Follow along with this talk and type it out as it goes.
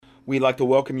We'd like to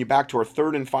welcome you back to our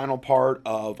third and final part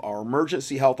of our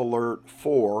emergency health alert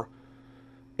for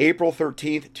April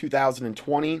 13th,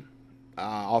 2020,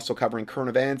 also covering current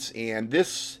events. And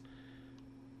this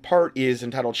part is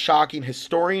entitled Shocking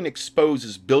Historian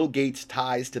Exposes Bill Gates'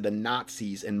 Ties to the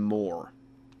Nazis and More.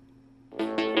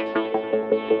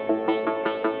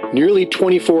 Nearly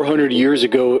 2,400 years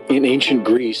ago in ancient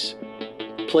Greece,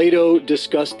 Plato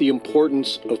discussed the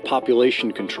importance of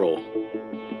population control.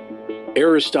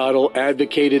 Aristotle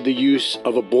advocated the use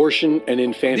of abortion and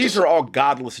infanticide. These are all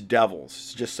godless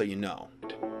devils, just so you know.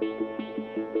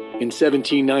 In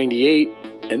 1798,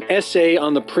 an essay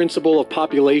on the principle of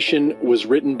population was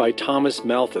written by Thomas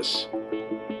Malthus.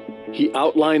 He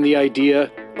outlined the idea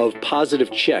of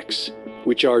positive checks,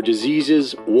 which are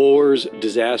diseases, wars,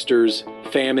 disasters,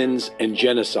 famines, and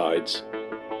genocides.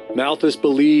 Malthus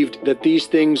believed that these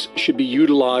things should be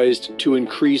utilized to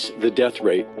increase the death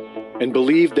rate, and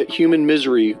believed that human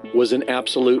misery was an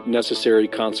absolute necessary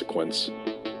consequence.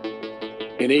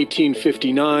 In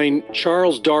 1859,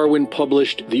 Charles Darwin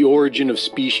published The Origin of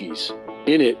Species.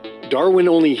 In it, Darwin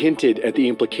only hinted at the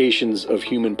implications of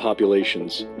human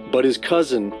populations, but his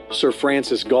cousin, Sir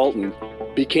Francis Galton,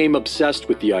 became obsessed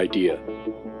with the idea.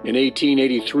 In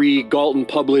 1883, Galton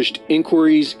published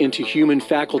Inquiries into Human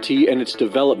Faculty and Its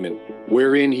Development,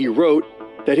 wherein he wrote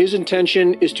that his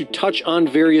intention is to touch on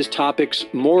various topics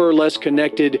more or less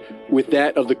connected with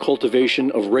that of the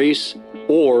cultivation of race,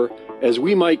 or, as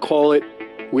we might call it,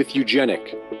 with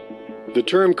eugenic. The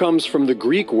term comes from the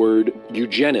Greek word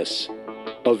eugenis,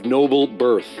 of noble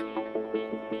birth.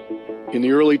 In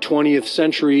the early 20th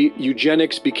century,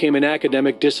 eugenics became an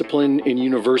academic discipline in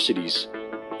universities.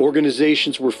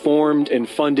 Organizations were formed and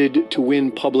funded to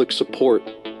win public support.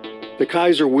 The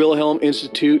Kaiser Wilhelm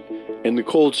Institute and the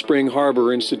Cold Spring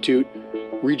Harbor Institute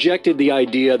rejected the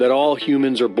idea that all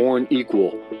humans are born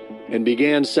equal and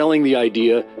began selling the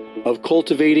idea of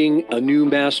cultivating a new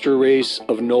master race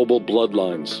of noble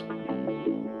bloodlines.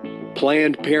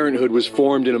 Planned Parenthood was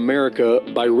formed in America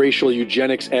by racial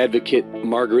eugenics advocate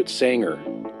Margaret Sanger.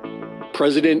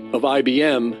 President of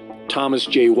IBM, Thomas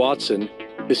J. Watson,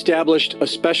 established a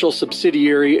special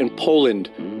subsidiary in Poland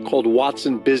called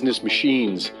Watson Business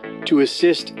Machines to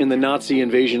assist in the Nazi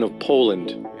invasion of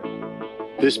Poland.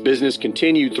 This business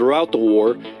continued throughout the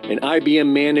war, and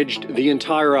IBM managed the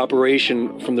entire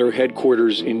operation from their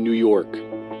headquarters in New York.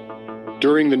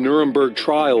 During the Nuremberg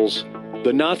trials,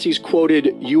 the Nazis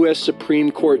quoted U.S.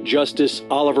 Supreme Court Justice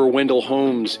Oliver Wendell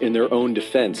Holmes in their own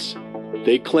defense.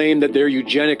 They claimed that their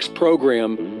eugenics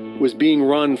program was being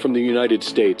run from the United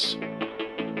States.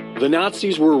 The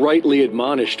Nazis were rightly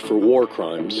admonished for war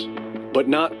crimes, but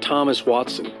not Thomas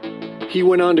Watson. He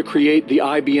went on to create the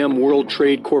IBM World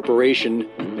Trade Corporation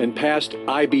and passed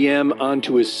IBM on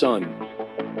to his son.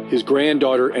 His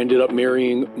granddaughter ended up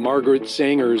marrying Margaret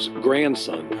Sanger's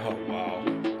grandson. Oh,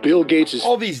 wow. Bill Gates is...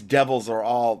 All these devils are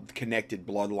all connected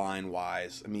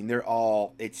bloodline-wise. I mean,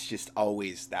 it's just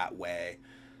always that way.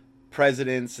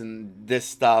 Presidents and this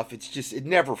stuff, it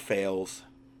never fails.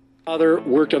 Father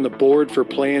worked on the board for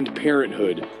Planned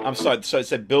Parenthood. I'm sorry, so I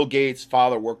said Bill Gates'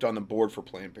 father worked on the board for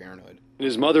Planned Parenthood. And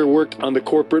his mother worked on the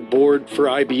corporate board for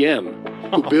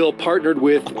IBM, who Bill partnered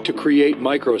with to create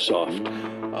Microsoft.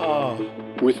 Oh.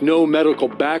 With no medical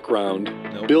background,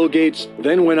 Nope. Bill Gates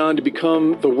then went on to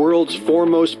become the world's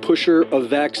foremost pusher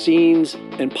of vaccines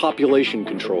and population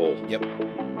control. Yep.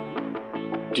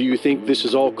 Do you think this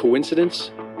is all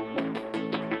coincidence?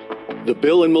 The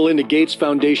Bill and Melinda Gates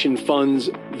Foundation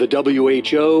funds the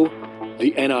WHO,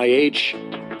 the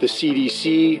NIH, the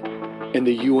CDC, and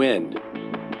the UN.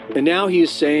 And now he is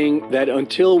saying that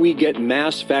until we get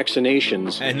mass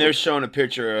vaccinations... And they're showing a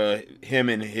picture of him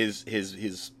and his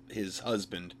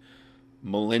husband,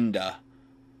 Melinda.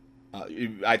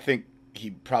 I think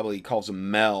he probably calls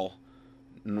him Mel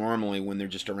normally when they're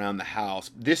just around the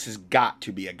house. This has got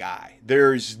to be a guy.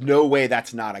 There's no way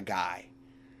that's not a guy.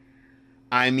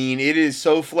 I mean, it is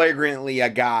so flagrantly a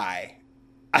guy.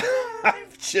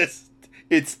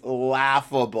 It's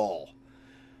laughable.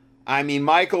 I mean,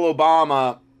 Michael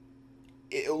Obama,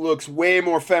 it looks way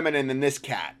more feminine than this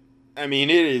cat. I mean,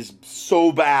 it is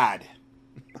so bad.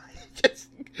 Just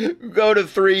go to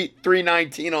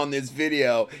 319 on this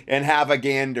video and have a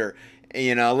gander.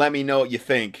 Let me know what you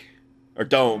think. Or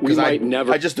don't, because I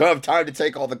just don't have time to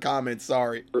take all the comments,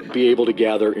 sorry. Be able to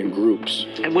gather in groups.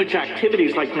 In which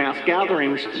activities like mass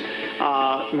gatherings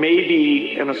may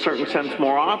be, in a certain sense,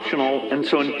 more optional. And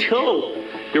so until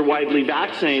you're widely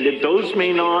vaccinated, those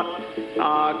may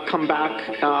not come back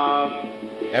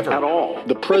ever at all.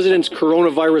 The president's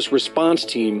coronavirus response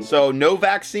team. So no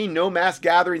vaccine, no mass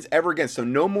gatherings ever again. So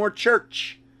no more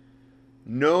church.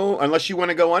 No, unless you want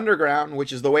to go underground,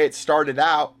 which is the way it started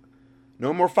out.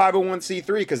 No more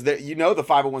 501c3 because the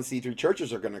 501c3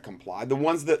 churches are going to comply. The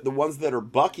ones that are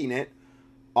bucking it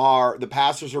are the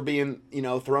pastors are being,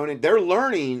 thrown in. They're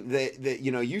learning that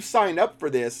you signed up for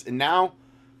this, and now,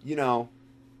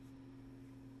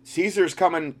 Caesar's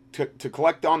coming to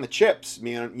collect on the chips,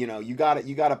 man. You got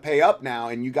to pay up now,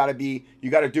 and you got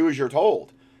to do as you're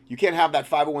told. You can't have that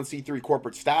 501c3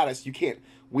 corporate status. You can't.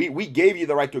 We gave you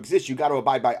the right to exist. You got to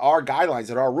abide by our guidelines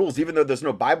and our rules, even though there's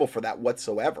no Bible for that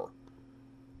whatsoever.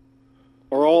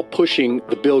 Are all pushing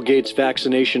the Bill Gates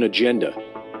vaccination agenda.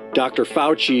 Dr.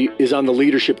 Fauci is on the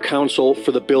leadership council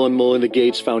for the Bill and Melinda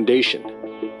Gates Foundation.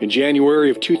 In January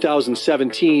of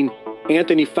 2017,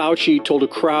 Anthony Fauci told a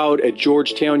crowd at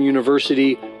Georgetown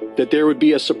University that there would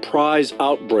be a surprise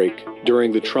outbreak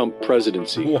during the Trump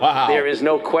presidency. Wow. There is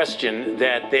no question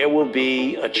that there will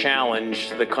be a challenge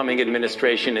to the coming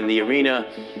administration in the arena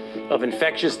of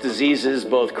infectious diseases,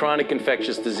 both chronic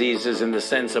infectious diseases in the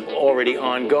sense of already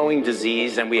ongoing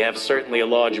disease, and we have certainly a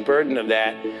large burden of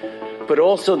that, but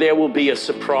also there will be a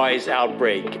surprise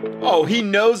outbreak. Oh, he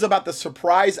knows about the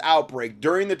surprise outbreak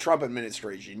during the Trump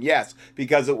administration. Yes,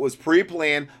 because it was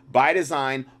pre-planned, by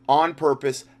design, on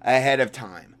purpose, ahead of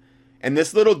time. And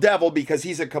this little devil, because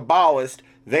he's a Kabbalist,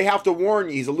 they have to warn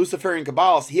you, he's a Luciferian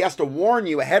Kabbalist, he has to warn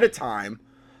you ahead of time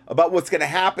about what's going to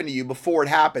happen to you before it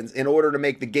happens in order to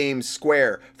make the game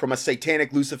square from a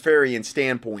satanic Luciferian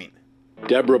standpoint.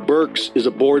 Deborah Birx is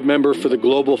a board member for the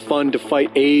Global Fund to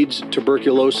Fight AIDS,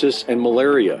 Tuberculosis, and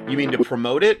Malaria. You mean to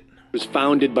promote it? It was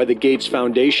founded by the Gates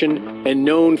Foundation and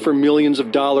known for millions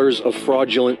of dollars of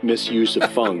fraudulent misuse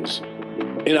of funds.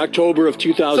 In October of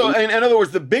 2000... So, in other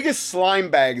words, the biggest slime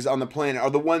bags on the planet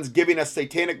are the ones giving us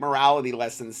satanic morality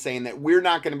lessons, saying that we're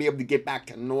not going to be able to get back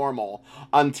to normal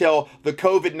until the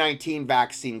COVID-19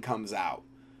 vaccine comes out.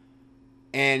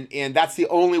 And that's the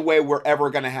only way we're ever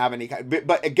going to have any kind.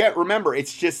 But again, remember,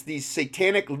 it's just these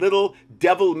satanic little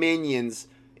devil minions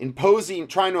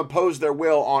trying to impose their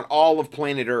will on all of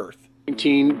planet Earth.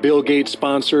 Bill Gates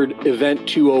sponsored Event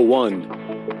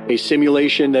 201, a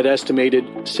simulation that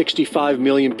estimated 65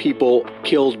 million people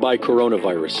killed by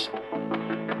coronavirus.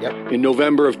 Yep. In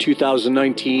November of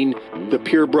 2019, the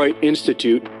Purebright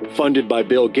Institute, funded by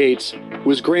Bill Gates,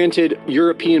 was granted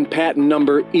European patent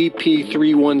number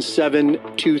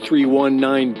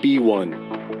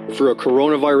EP3172319B1 for a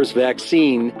coronavirus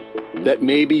vaccine that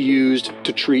may be used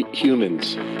to treat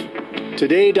humans.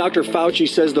 Today, Dr. Fauci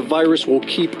says the virus will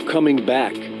keep coming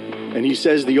back, and he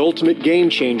says the ultimate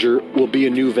game changer will be a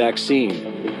new vaccine.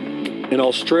 In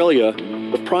Australia,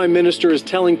 the Prime Minister is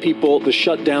telling people the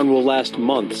shutdown will last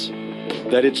months,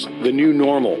 that it's the new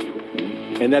normal,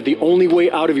 and that the only way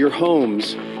out of your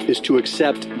homes is to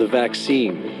accept the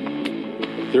vaccine.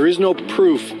 There is no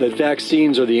proof that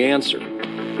vaccines are the answer.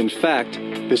 In fact,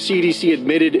 the CDC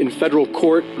admitted in federal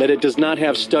court that it does not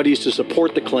have studies to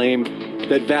support the claim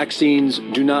that vaccines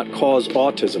do not cause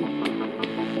autism.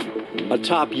 A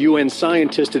top UN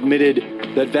scientist admitted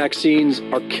that vaccines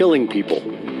are killing people.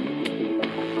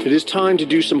 It is time to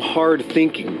do some hard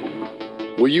thinking.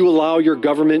 Will you allow your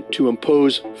government to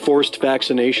impose forced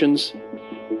vaccinations?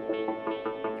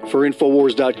 For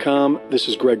Infowars.com, this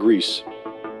is Greg Reese.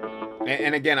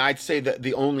 And again, I'd say that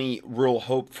the only real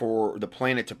hope for the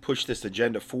planet to push this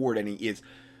agenda forward is,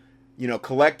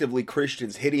 collectively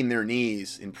Christians hitting their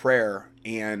knees in prayer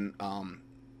and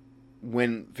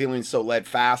when feeling so led,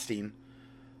 fasting,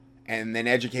 and then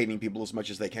educating people as much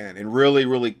as they can and really,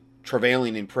 really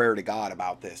travailing in prayer to God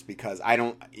about this, because I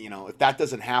don't, if that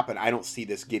doesn't happen, I don't see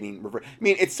this getting reversed. I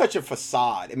mean, it's such a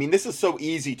facade. I mean, this is so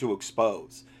easy to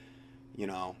expose,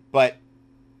 but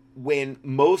when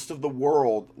most of the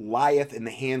world lieth in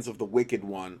the hands of the wicked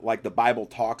one, like the Bible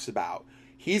talks about,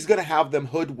 he's going to have them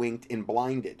hoodwinked and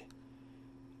blinded,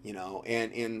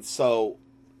 and so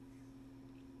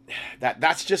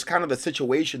that's just kind of the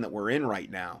situation that we're in right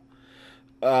now.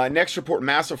 Next report,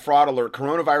 massive fraud alert.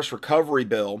 Coronavirus recovery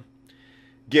bill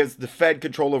gives the Fed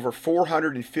control over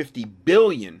 $450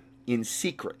 billion in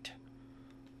secret.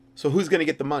 So who's going to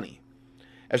get the money?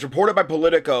 As reported by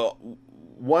Politico,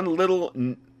 one little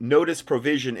notice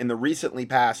provision in the recently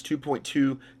passed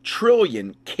 $2.2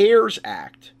 trillion CARES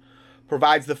Act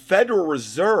provides the Federal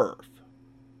Reserve,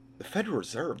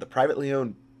 the privately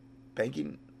owned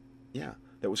banking,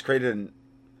 that was created in,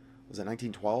 was it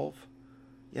 1912?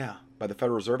 Yeah, by the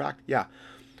Federal Reserve Act? Yeah,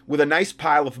 with a nice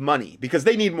pile of money, because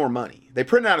they need more money. They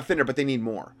print it out of thin air, but they need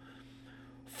more.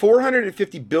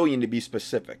 $450 billion to be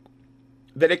specific,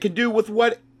 that it can do with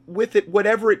it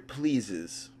whatever it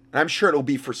pleases. I'm sure it'll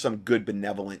be for some good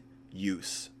benevolent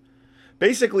use.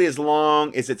 Basically, as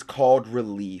long as it's called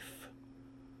relief.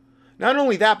 Not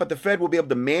only that, but the Fed will be able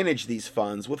to manage these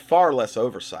funds with far less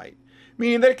oversight,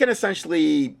 meaning they can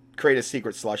essentially create a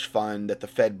secret slush fund that the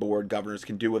Fed board governors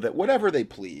can do with it whatever they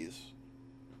please.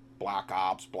 Black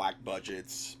ops, black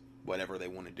budgets, whatever they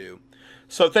want to do.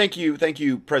 So thank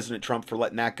you, President Trump, for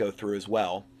letting that go through as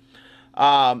well.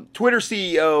 Twitter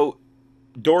CEO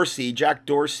Jack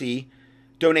Dorsey,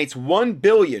 donates $1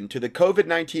 billion to the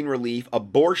COVID-19 relief,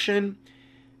 abortion,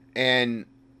 and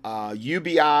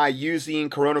UBI using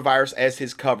coronavirus as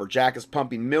his cover. Jack is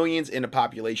pumping millions into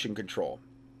population control.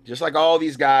 Just like all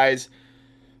these guys,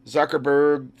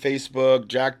 Zuckerberg, Facebook,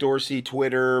 Jack Dorsey,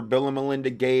 Twitter, Bill and Melinda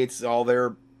Gates, all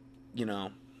their,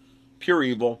 pure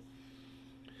evil.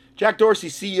 Jack Dorsey,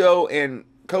 CEO and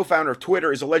co-founder of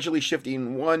Twitter, is allegedly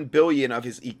shifting $1 billion of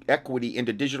his equity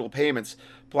into digital payments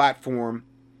platform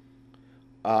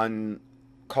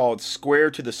called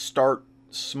Square to the Start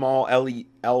Small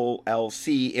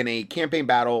LLC in a campaign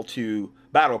battle to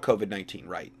battle COVID-19.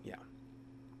 Right, yeah.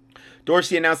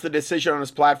 Dorsey announced the decision on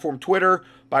his platform Twitter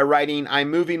by writing,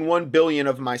 "I'm moving $1 billion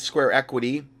of my Square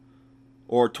equity,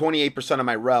 or 28% of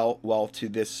my wealth, to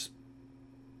this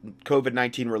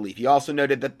COVID-19 relief." He also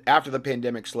noted that after the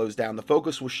pandemic slows down, the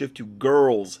focus will shift to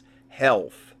girls'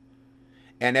 health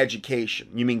and education.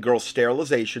 You mean girls'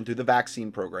 sterilization through the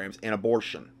vaccine programs and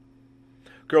abortion.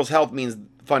 Girls' health means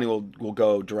funding will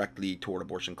go directly toward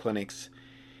abortion clinics.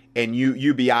 And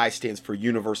UBI stands for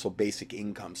Universal Basic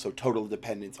Income, so total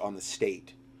dependence on the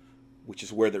state, which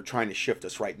is where they're trying to shift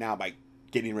us right now by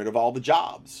getting rid of all the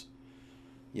jobs,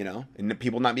 and the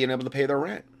people not being able to pay their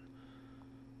rent.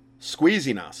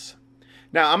 Squeezing us.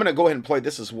 Now, I'm going to go ahead and play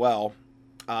this as well.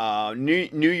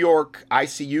 New York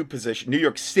ICU position, New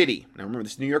York City. Now, remember,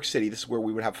 this is New York City. This is where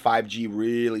we would have 5G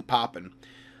really popping.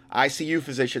 ICU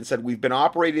physician said, "We've been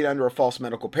operating under a false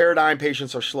medical paradigm.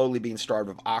 Patients are slowly being starved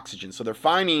of oxygen." So they're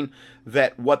finding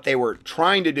that what they were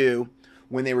trying to do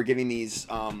when they were getting these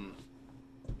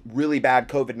really bad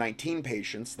COVID-19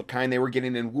 patients, the kind they were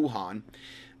getting in Wuhan,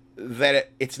 that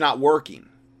it's not working.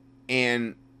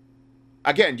 And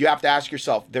again, you have to ask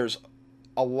yourself, there's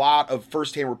a lot of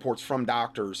firsthand reports from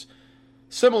doctors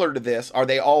similar to this. Are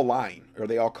they all lying? Are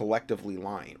they all collectively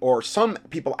lying? Or some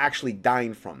people actually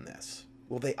dying from this?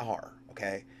 Well, they are,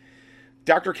 okay?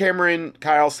 Dr. Cameron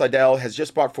Kyle Seidel has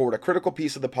just brought forward a critical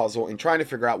piece of the puzzle in trying to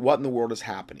figure out what in the world is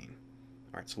happening.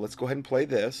 All right, so let's go ahead and play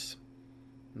this.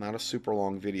 Not a super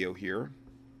long video here.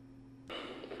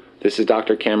 This is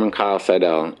Dr. Cameron Kyle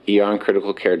Seidel, ER and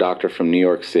critical care doctor from New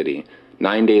York City.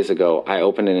 9 days ago, I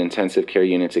opened an intensive care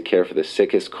unit to care for the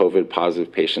sickest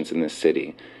COVID-positive patients in this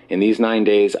city. In these 9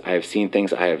 days, I have seen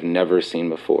things I have never seen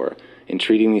before. In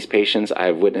treating these patients, I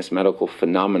have witnessed medical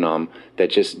phenomenon that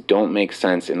just don't make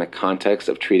sense in the context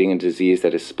of treating a disease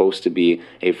that is supposed to be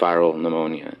a viral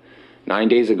pneumonia. 9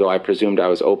 days ago, I presumed I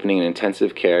was opening an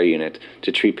intensive care unit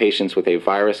to treat patients with a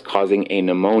virus causing a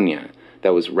pneumonia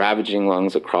that was ravaging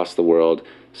lungs across the world,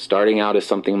 starting out as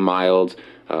something mild,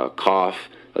 cough,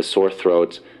 a sore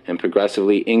throat, and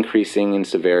progressively increasing in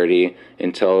severity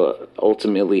until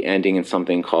ultimately ending in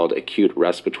something called acute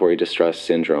respiratory distress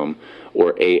syndrome,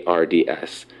 or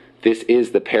ARDS. This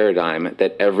is the paradigm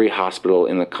that every hospital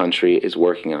in the country is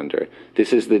working under.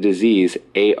 This is the disease,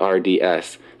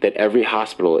 ARDS, that every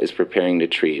hospital is preparing to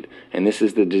treat. And this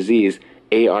is the disease,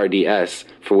 ARDS,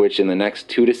 for which in the next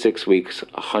 2 to 6 weeks,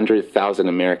 100,000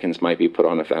 Americans might be put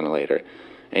on a ventilator.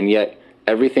 And yet,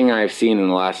 everything I have seen in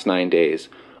the last 9 days,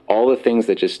 all the things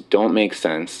that just don't make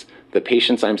sense, the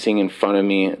patients I'm seeing in front of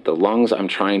me, the lungs I'm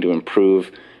trying to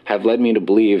improve, have led me to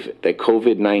believe that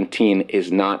COVID-19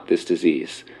 is not this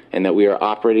disease, and that we are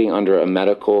operating under a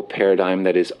medical paradigm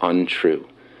that is untrue.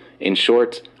 In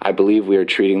short, I believe we are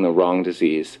treating the wrong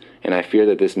disease, and I fear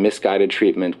that this misguided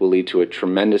treatment will lead to a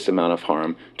tremendous amount of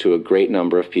harm to a great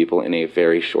number of people in a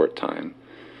very short time.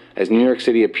 As New York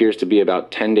City appears to be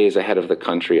about 10 days ahead of the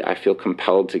country, I feel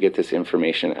compelled to get this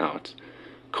information out.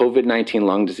 COVID-19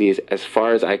 lung disease, as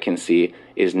far as I can see,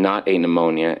 is not a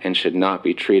pneumonia and should not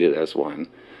be treated as one.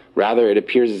 Rather, it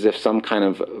appears as some kind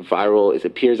of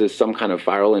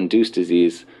viral-induced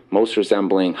disease, most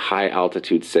resembling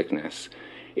high-altitude sickness.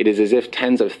 It is as if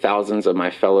tens of thousands of my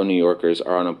fellow New Yorkers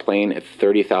are on a plane at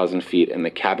 30,000 feet and the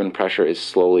cabin pressure is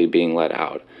slowly being let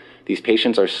out. These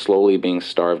patients are slowly being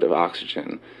starved of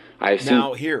oxygen.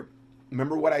 Now, here,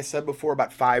 remember what I said before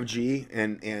about 5G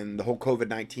and the whole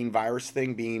COVID-19 virus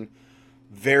thing being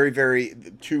very, very,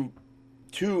 two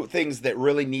things that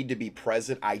really need to be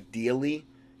present, ideally,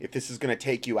 if this is going to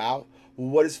take you out. Well,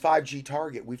 what does 5G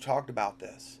target? We've talked about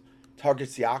this.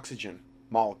 Targets the oxygen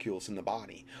molecules in the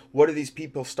body. What are these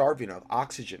people starving of?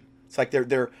 Oxygen. It's like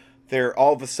they're they're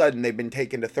all of a sudden they've been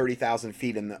taken to 30,000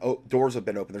 feet and the doors have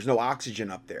been open. There's no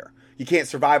oxygen up there. You can't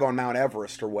survive on Mount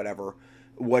Everest or whatever.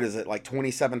 What is it, like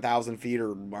 27,000 feet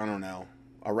or I don't know,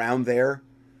 around there?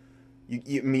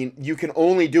 I mean, you can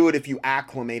only do it if you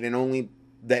acclimate, and only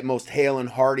that most hale and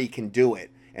hardy can do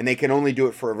it. And they can only do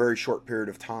it for a very short period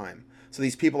of time. So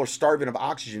these people are starving of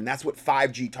oxygen. That's what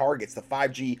 5G targets. The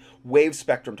 5G wave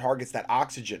spectrum targets that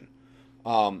oxygen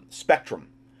spectrum.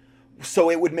 So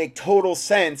it would make total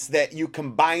sense that you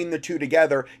combine the two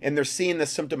together, and they're seeing the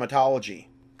symptomatology.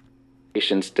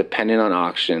 Patients dependent on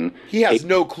oxygen. He has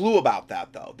no clue about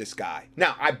that, though, this guy.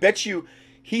 Now, I bet you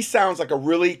he sounds like a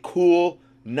really cool,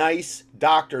 nice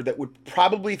doctor that would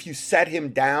probably, if you set him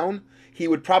down, he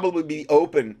would probably be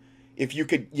open if you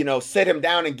could, sit him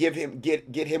down and get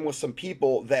him with some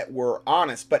people that were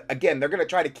honest. But again, they're going to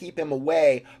try to keep him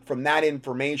away from that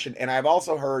information. And I've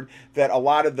also heard that a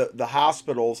lot of the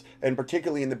hospitals, and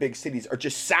particularly in the big cities, are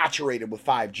just saturated with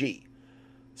 5G.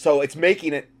 So it's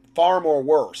making it far more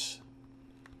worse.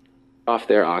 Off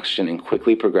their oxygen and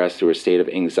quickly progress through a state of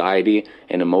anxiety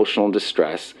and emotional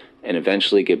distress and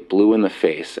eventually get blue in the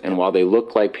face. And while they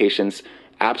look like patients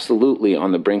absolutely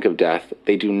on the brink of death,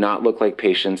 they do not look like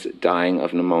patients dying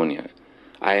of pneumonia.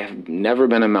 I have never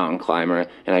been a mountain climber,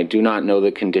 and I do not know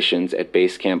the conditions at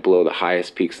base camp below the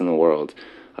highest peaks in the world.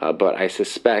 But I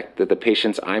suspect that the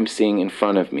patients I'm seeing in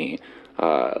front of me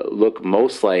look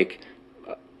most like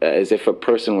as if a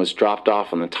person was dropped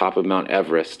off on the top of Mount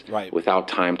Everest without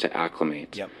time to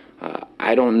acclimate. Yep.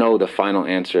 I don't know the final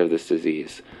answer of this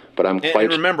disease, but I'm quite...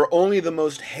 And remember, only the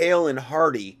most hale and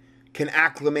hardy can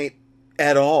acclimate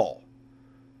at all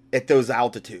at those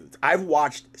altitudes. I've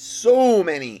watched so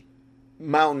many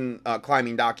mountain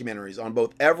climbing documentaries on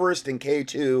both Everest and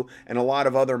K2 and a lot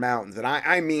of other mountains. And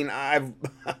I've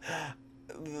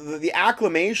the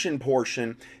acclimation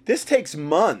portion, this takes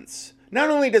months. Not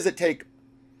only does it take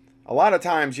a lot of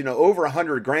times, over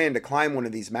 $100,000 to climb one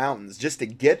of these mountains just to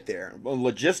get there, a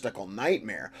logistical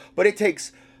nightmare, but it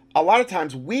takes a lot of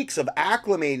times weeks of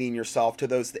acclimating yourself to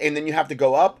those, and then you have to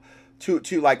go up to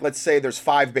like, let's say there's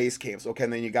 5 base camps, okay,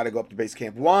 and then you got to go up to base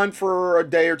camp 1 for a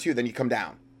day or 2, then you come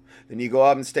down, then you go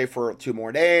up and stay for 2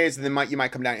 more days, and then you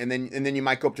might come down, and then you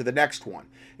might go up to the next one,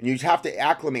 and you have to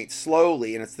acclimate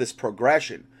slowly, and it's this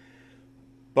progression.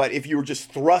 But if you were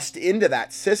just thrust into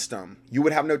that system, you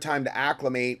would have no time to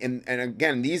acclimate. And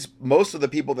again, most of the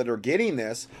people that are getting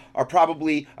this are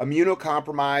probably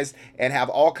immunocompromised and have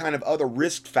all kind of other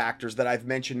risk factors that I've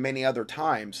mentioned many other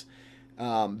times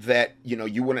that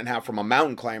you wouldn't have from a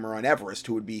mountain climber on Everest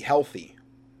who would be healthy.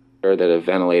 That a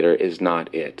ventilator is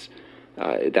not it.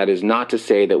 That is not to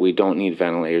say that we don't need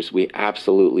ventilators. We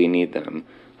absolutely need them.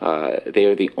 They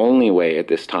are the only way at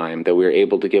this time that we're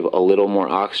able to give a little more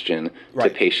oxygen to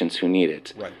patients who need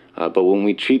it. Right. But when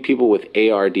we treat people with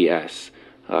ARDS,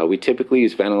 we typically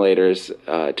use ventilators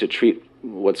to treat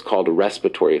what's called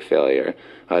respiratory failure.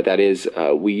 That is,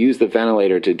 we use the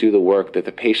ventilator to do the work that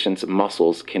the patient's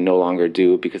muscles can no longer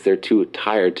do because they're too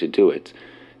tired to do it.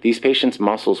 These patients'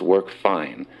 muscles work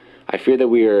fine. I fear that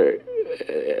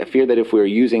if we're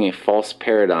using a false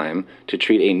paradigm to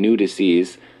treat a new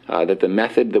disease, that the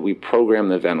method that we program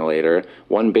the ventilator,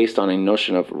 one based on a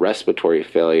notion of respiratory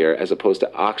failure as opposed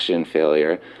to oxygen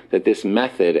failure, that this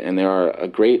method, and there are a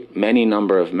great many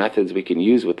number of methods we can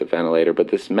use with the ventilator, but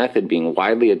this method being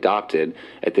widely adopted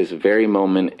at this very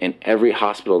moment in every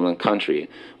hospital in the country,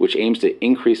 which aims to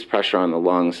increase pressure on the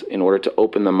lungs in order to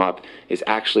open them up, is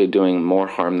actually doing more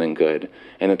harm than good.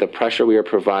 And that the pressure we are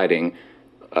providing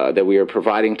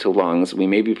to lungs, we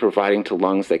may be providing to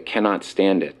lungs that cannot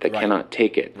stand it, that cannot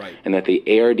take it. Right. And that the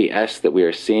ARDS that we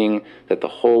are seeing, that the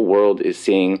whole world is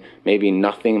seeing, may be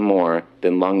nothing more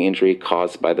than lung injury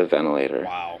caused by the ventilator.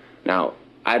 Wow. Now,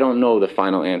 I don't know the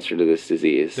final answer to this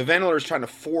disease. The ventilator is trying to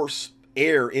force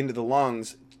air into the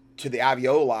lungs to the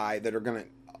alveoli that are going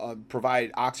to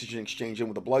provide oxygen exchange in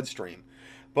with the bloodstream.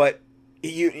 But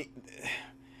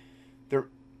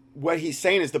what he's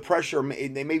saying is the pressure,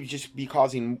 they may just be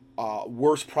causing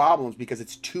worse problems because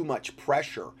it's too much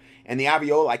pressure and the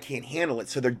alveoli can't handle it,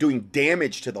 so they're doing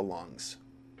damage to the lungs.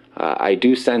 I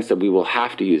do sense that we will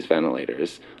have to use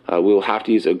ventilators. We will have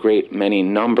to use a great many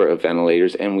number of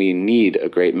ventilators, and we need a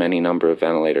great many number of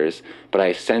ventilators, but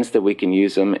I sense that we can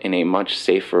use them in a much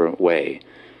safer way.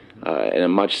 In a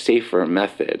much safer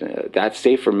method. That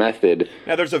safer method...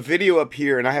 Now, there's a video up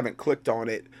here, and I haven't clicked on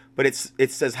it, but it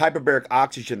says hyperbaric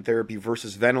oxygen therapy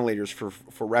versus ventilators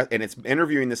and it's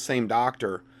interviewing the same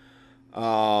doctor.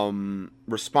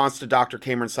 Response to Dr.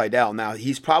 Cameron Seidel. Now,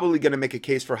 he's probably going to make a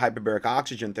case for hyperbaric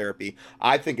oxygen therapy.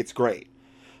 I think it's great.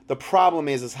 The problem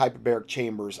is hyperbaric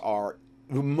chambers are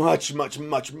much, much,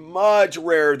 much, much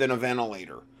rarer than a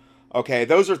ventilator. Okay,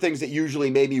 those are things that usually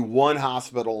maybe one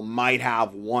hospital might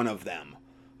have one of them.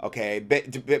 Okay,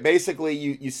 basically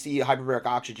you see hyperbaric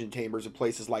oxygen chambers in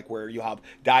places like where you have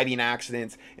diving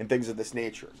accidents and things of this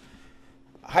nature.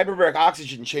 Hyperbaric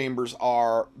oxygen chambers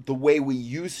are the way we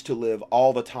used to live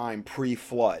all the time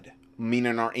pre-flood,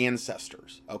 meaning our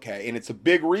ancestors. Okay, and it's a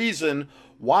big reason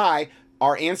why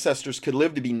our ancestors could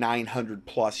live to be 900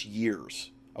 plus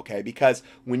years. Okay, because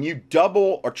when you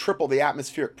double or triple the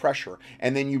atmospheric pressure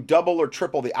and then you double or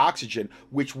triple the oxygen,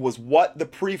 which was what the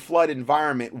pre-flood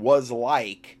environment was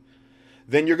like,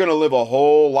 then you're going to live a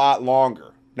whole lot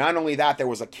longer. Not only that, there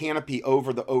was a canopy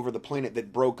over the planet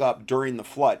that broke up during the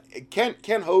flood. Ken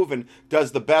Hovind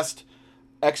does the best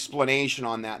explanation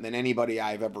on that than anybody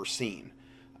I've ever seen.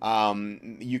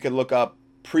 You can look up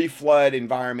pre-flood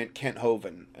environment Kent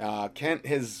Hovind. Kent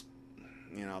has,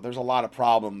 there's a lot of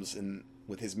problems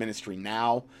with his ministry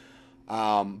now,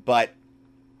 but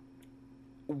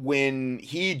when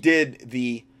he did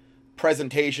the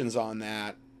presentations on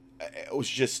that, it was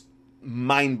just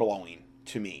mind-blowing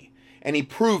to me. And he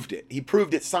proved it. He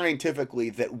proved it scientifically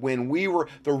that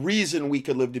the reason we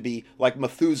could live to be like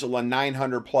Methuselah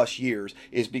 900 plus years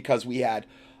is because we had,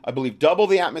 I believe, double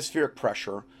the atmospheric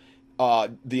pressure.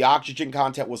 The oxygen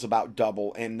content was about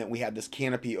double, and then we had this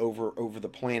canopy over the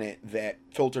planet that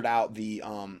filtered out the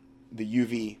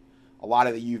UV, a lot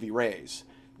of the UV rays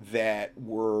that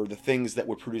were the things that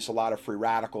would produce a lot of free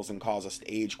radicals and cause us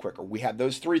to age quicker. We had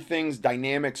those three things,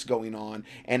 dynamics going on,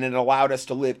 and it allowed us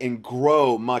to live and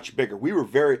grow much bigger. We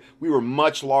were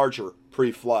much larger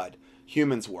pre-flood.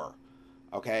 Humans were.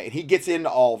 Okay, and he gets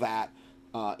into all that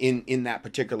in that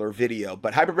particular video.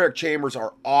 But hyperbaric chambers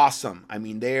are awesome. I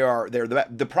mean, they're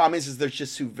the problem is there's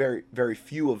just very, very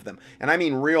few of them. And I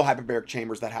mean real hyperbaric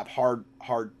chambers that have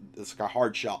it's like a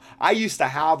hard shell. I used to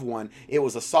have one. It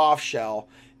was a soft shell,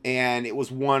 and it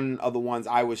was one of the ones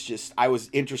I was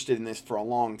interested in this for a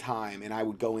long time, and I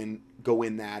would go in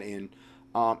that, and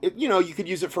you could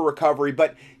use it for recovery,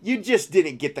 but you just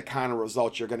didn't get the kind of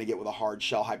results you're going to get with a hard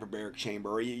shell hyperbaric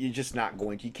chamber. You're just not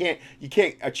going to. You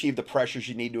can't achieve the pressures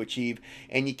you need to achieve,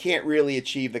 and you can't really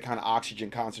achieve the kind of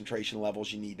oxygen concentration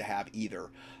levels you need to have either.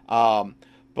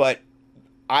 But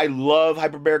I love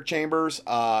hyperbaric chambers.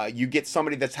 You get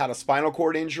somebody that's had a spinal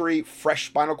cord injury, fresh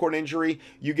spinal cord injury,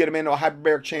 you get them into a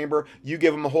hyperbaric chamber, you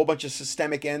give them a whole bunch of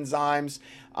systemic enzymes,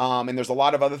 and there's a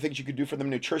lot of other things you could do for them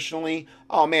nutritionally.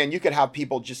 Oh man, you could have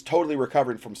people just totally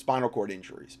recovering from spinal cord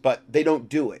injuries, but they don't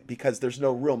do it because there's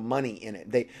no real money in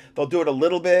it. They'll do it a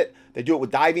little bit. They do it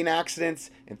with diving accidents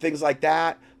and things like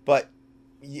that, but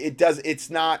it's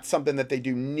not something that they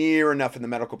do near enough in the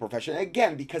medical profession.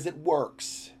 Again, because it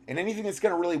works. And anything that's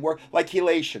going to really work, like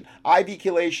chelation. IV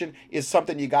chelation is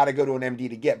something you got to go to an MD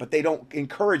to get, but they don't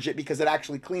encourage it because it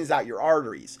actually cleans out your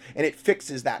arteries, and it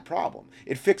fixes that problem.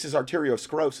 It fixes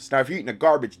arteriosclerosis. Now, if you're eating a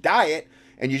garbage diet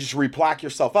and you just replaque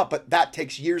yourself up, but that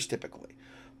takes years typically.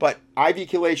 But IV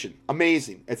chelation,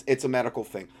 amazing. It's a medical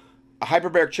thing. A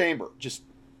hyperbaric chamber, just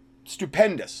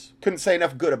stupendous. Couldn't say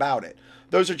enough good about it.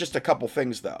 Those are just a couple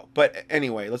things, though. But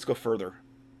anyway, let's go further.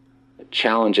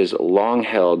 Challenges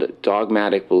long-held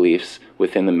dogmatic beliefs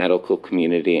within the medical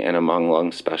community and among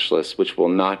lung specialists, which will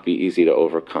not be easy to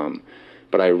overcome.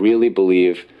 But I really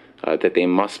believe that they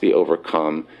must be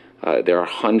overcome. There are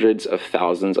hundreds of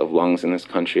thousands of lungs in this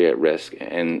country at risk,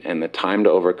 and the time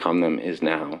to overcome them is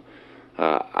now.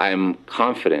 I'm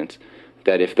confident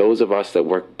that if those of us that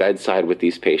work bedside with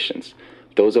these patients,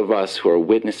 those of us who are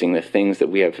witnessing the things that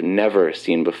we have never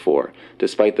seen before,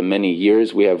 despite the many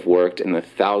years we have worked and the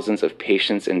thousands of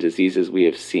patients and diseases we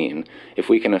have seen, if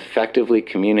we can effectively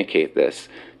communicate this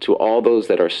to all those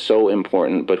that are so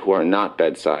important but who are not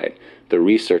bedside, the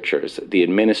researchers, the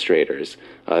administrators,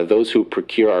 those who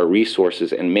procure our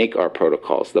resources and make our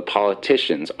protocols, the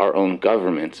politicians, our own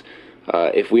government,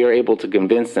 if we are able to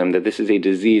convince them that this is a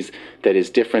disease that is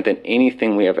different than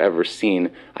anything we have ever seen,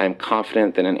 I am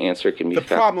confident that an answer can be found.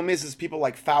 The problem is people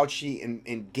like Fauci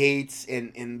and Gates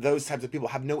and those types of people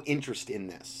have no interest in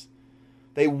this.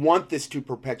 They want this to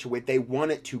perpetuate. They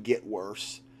want it to get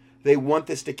worse. They want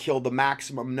this to kill the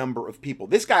maximum number of people.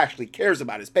 This guy actually cares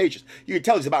about his patients. You can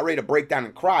tell he's about ready to break down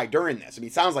and cry during this. I mean,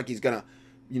 it sounds like he's going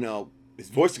to, his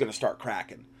voice is going to start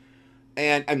cracking.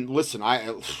 And listen,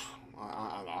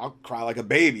 I'll cry like a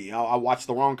baby. I'll watch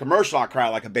the wrong commercial. I'll cry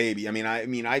like a baby. I'm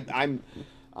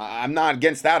not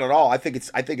against that at all. I think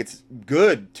it's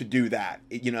good to do that.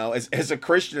 As a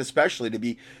Christian, especially to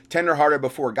be tenderhearted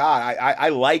before God. I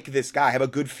like this guy. I have a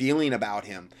good feeling about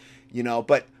him.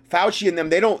 But Fauci and them,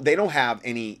 they don't have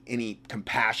any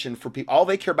compassion for people. All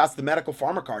they care about is the medical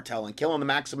pharma cartel and killing the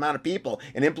max amount of people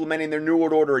and implementing their New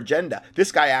World Order agenda.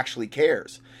 This guy actually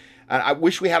cares. And I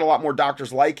wish we had a lot more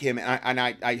doctors like him, and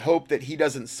I hope that he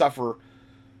doesn't suffer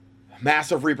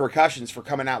massive repercussions for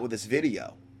coming out with this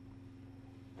video.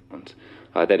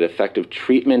 That effective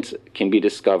treatments can be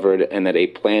discovered and that a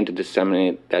plan to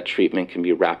disseminate that treatment can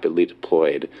be rapidly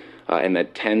deployed, and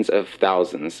that tens of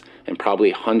thousands and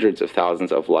probably hundreds of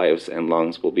thousands of lives and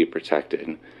lungs will be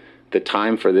protected. The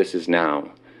time for this is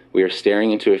now. We are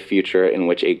staring into a future in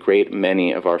which a great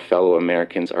many of our fellow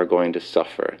Americans are going to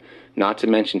suffer, not to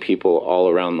mention people all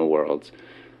around the world.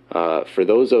 For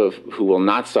those who will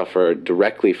not suffer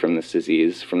directly from this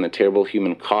disease, from the terrible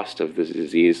human cost of this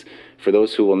disease, for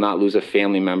those who will not lose a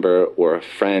family member or a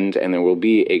friend, and there will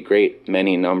be a great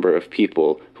many number of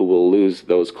people who will lose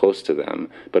those close to them.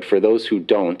 But for those who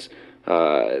don't,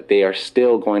 they are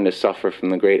still going to suffer from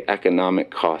the great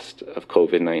economic cost of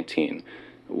COVID-19.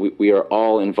 We are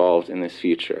all involved in this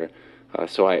future.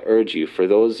 So I urge you, for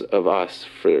those of us,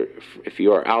 if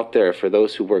you are out there, for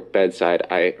those who work bedside,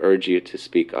 I urge you to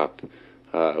speak up.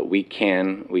 We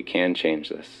can change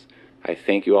this. I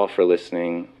thank you all for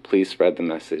listening. Please spread the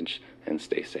message and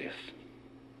stay safe.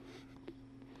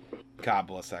 God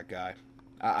bless that guy.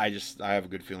 I have a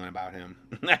good feeling about him.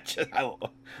 I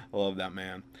love that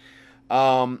man.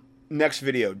 Next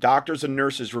video. Doctors and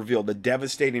nurses reveal the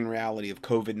devastating reality of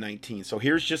COVID-19. So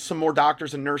here's just some more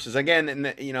doctors and nurses. Again,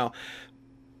 and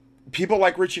people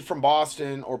like Richie from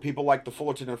Boston or people like the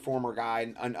Fullerton Informer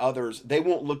guy and others, they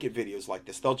won't look at videos like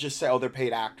this. They'll just say, oh, they're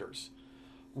paid actors.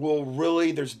 Well,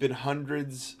 really, there's been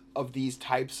hundreds of these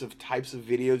types of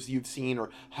videos you've seen, or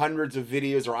hundreds of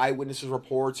videos or eyewitnesses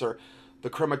reports, or the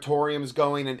crematoriums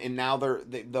going, and now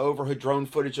the overhead drone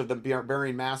footage of them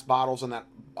burying mass bottles and that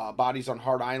bodies on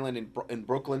Hart Island in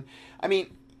Brooklyn. I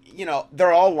mean,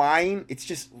 they're all lying. It's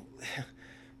just,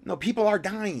 no, people are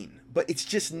dying, but it's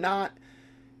just not,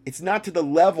 it's not to the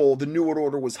level the New World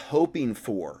Order was hoping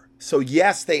for. So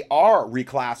yes, they are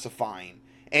reclassifying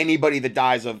anybody that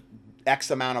dies of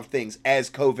X amount of things as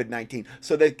COVID-19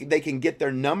 so that they can get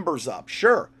their numbers up.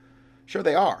 Sure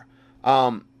they are.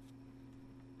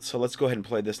 So let's go ahead and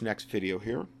play this next video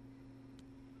here.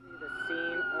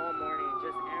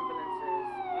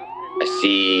 I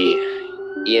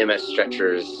see EMS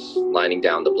stretchers lining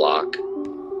down the block.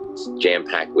 It's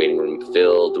jam-packed waiting room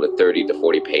filled with 30 to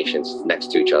 40 patients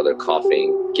next to each other,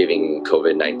 coughing, giving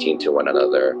COVID-19 to one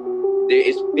another. There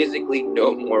is physically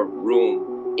no more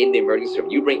room in the emergency room.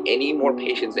 You bring any more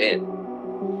patients in,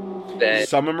 then...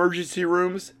 Some emergency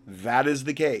rooms, that is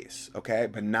the case, okay?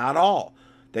 But not all.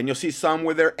 Then you'll see some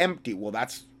where they're empty. Well,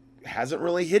 that's hasn't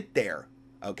really hit there,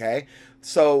 okay?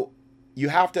 So you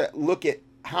have to look at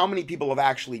how many people have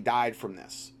actually died from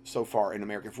this so far in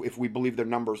America, if we believe their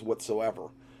numbers whatsoever.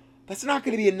 That's not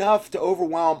going to be enough to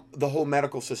overwhelm the whole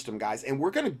medical system, guys. And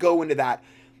we're going to go into that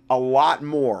a lot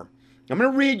more. I'm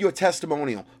going to read you a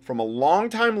testimonial from a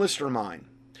longtime listener of mine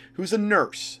who's a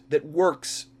nurse that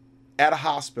works at a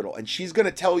hospital. And she's going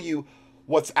to tell you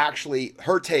what's actually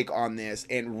her take on this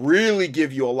and really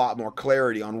give you a lot more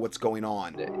clarity on what's going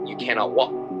on. You cannot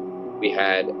walk. We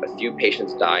had a few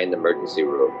patients die in the emergency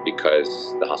room because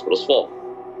the hospital's full.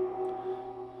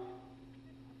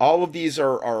 All of these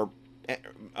are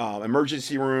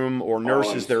emergency room or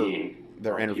nurses. They're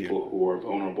interviewed. People who are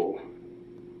vulnerable,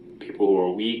 people who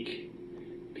are weak,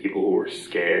 people who are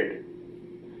scared.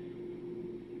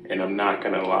 And I'm not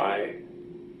gonna lie.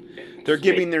 They're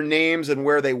giving their names and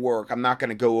where they work. I'm not going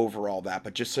to go over all that,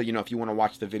 but just so you know, if you want to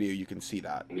watch the video, you can see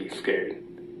that. Be scared.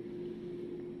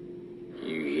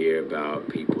 You hear about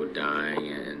people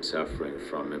dying and suffering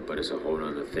from it, but it's a whole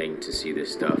other thing to see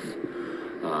this stuff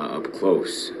up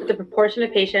close. The proportion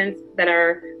of patients that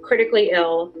are critically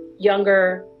ill,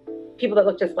 younger, people that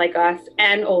look just like us,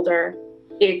 and older,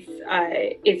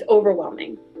 it's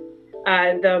overwhelming.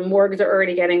 The morgues are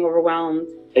already getting overwhelmed.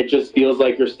 It just feels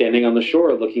like you're standing on the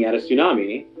shore looking at a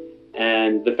tsunami,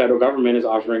 and the federal government is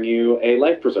offering you a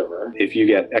life preserver. If you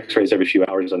get x-rays every few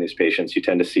hours on these patients, you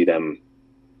tend to see them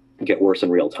get worse in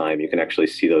real time. You can actually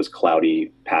see those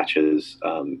cloudy patches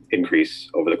increase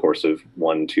over the course of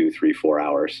 1, 2, 3, 4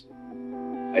 hours.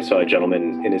 I saw a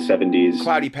gentleman in his 70s.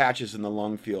 Cloudy patches in the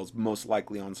lung fields, most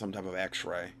likely on some type of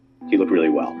x-ray. He looked really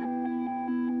well.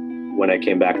 When I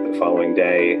came back the following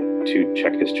day to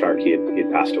check his chart, he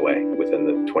had passed away within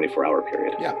the 24-hour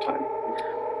period of time.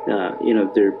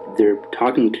 They're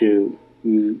talking to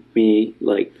me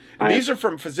like... These are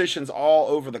from physicians all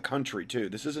over the country, too.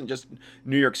 This isn't just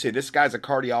New York City. This guy's a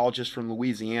cardiologist from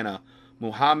Louisiana,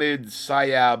 Muhammad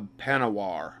Sayab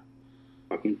Panawar.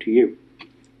 Talking to you.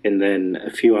 and then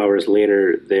a few hours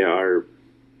later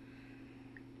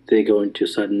they go into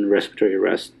sudden respiratory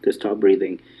arrest, they stop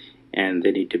breathing, and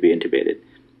they need to be intubated.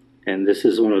 And this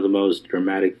is one of the most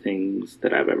dramatic things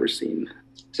that I've ever seen.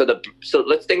 So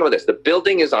let's think about this. The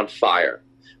building is on fire.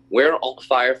 We're all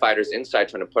firefighters inside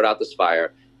trying to put out this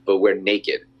fire, but we're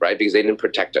naked, right? Because they didn't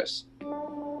protect us.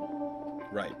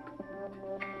 Right.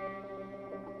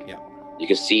 Yeah. You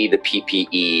can see the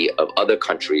PPE of other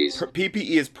countries.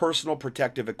 PPE is personal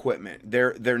protective equipment.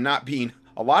 They're not being,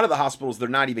 a lot of the hospitals, they're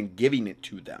not even giving it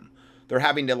to them. They're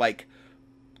having to like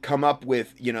come up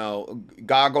with,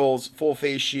 goggles, full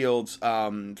face shields,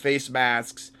 face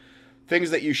masks, things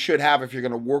that you should have if you're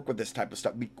going to work with this type of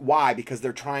stuff. Why? Because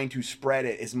they're trying to spread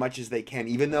it as much as they can,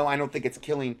 even though I don't think it's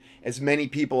killing as many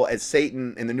people as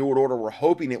Satan and the New World Order were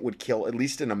hoping it would kill, at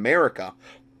least in America.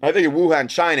 I think in Wuhan,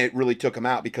 China, it really took them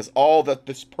out because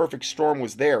this perfect storm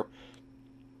was there.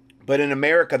 But in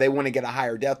America, they want to get a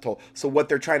higher death toll. So what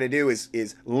they're trying to do is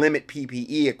limit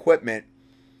PPE equipment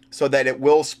so that it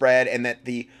will spread and that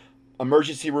the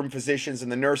emergency room physicians and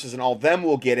the nurses and all of them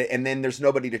will get it, and then there's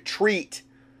nobody to treat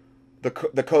the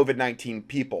COVID-19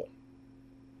 people.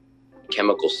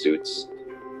 Chemical suits,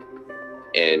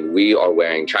 and we are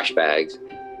wearing trash bags.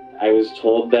 I was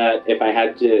told that if I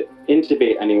had to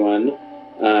intubate anyone,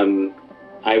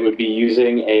 I would be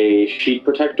using a sheet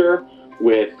protector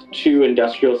with 2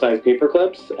 industrial-sized paper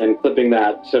clips and clipping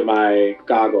that to my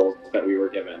goggles that we were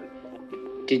given.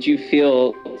 Did you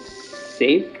feel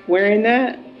safe wearing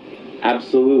that?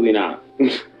 Absolutely not.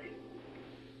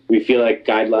 We feel like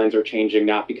guidelines are changing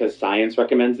not because science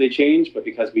recommends they change, but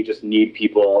because we just need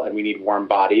people and we need warm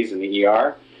bodies in the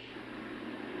ER.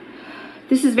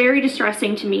 This is very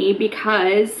distressing to me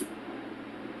because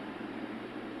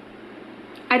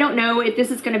I don't know if this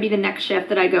is going to be the next shift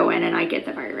that I go in and I get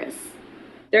the virus.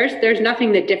 There's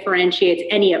nothing that differentiates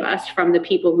any of us from the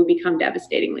people who become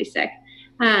devastatingly sick.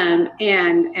 And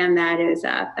that is,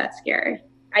 that's scary.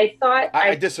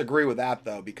 I disagree with that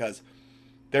though, because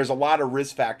there's a lot of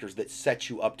risk factors that set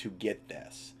you up to get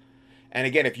this. And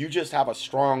again, if you just have a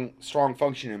strong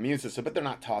functioning immune system, but they're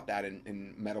not taught that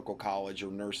in medical college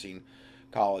or nursing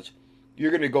college,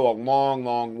 you're going to go a long,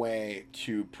 long way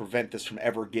to prevent this from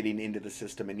ever getting into the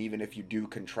system. And even if you do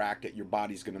contract it, your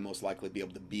body's going to most likely be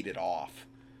able to beat it off.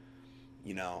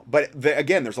 But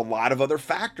again, there's a lot of other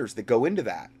factors that go into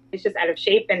that. It's just out of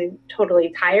shape and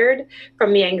totally tired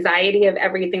from the anxiety of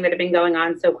everything that had been going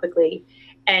on so quickly.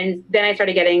 And then I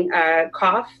started getting a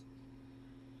cough.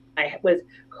 I was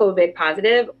COVID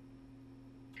positive.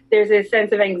 There's this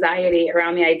sense of anxiety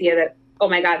around the idea that, oh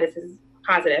my God, this is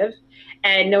positive.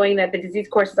 And knowing that the disease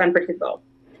course is unpredictable.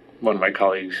 One of my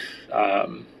colleagues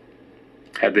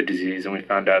had the disease, and we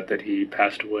found out that he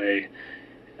passed away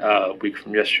a week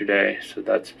from yesterday. So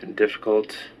that's been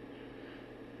difficult.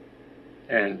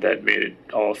 And that made it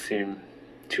all seem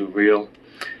too real.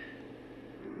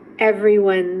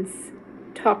 Everyone's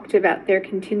talked about their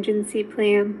contingency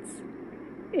plans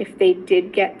if they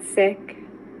did get sick.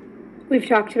 We've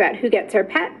talked about who gets our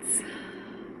pets,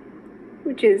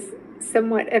 which is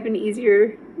somewhat of an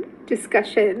easier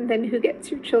discussion than who gets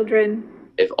your children.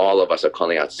 If all of us are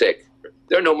calling out sick,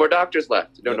 there are no more doctors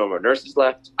left. There are no more nurses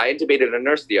left. I intubated a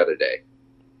nurse the other day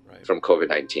from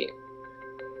COVID-19.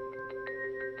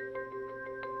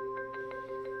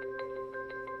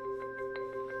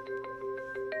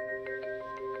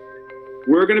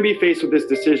 We're going to be faced with this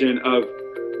decision of,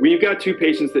 we've got 2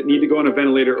 patients that need to go on a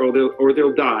ventilator or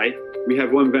they'll die. We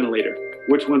have 1 ventilator.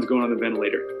 Which one's going on the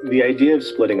ventilator? The idea of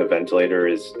splitting a ventilator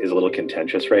is a little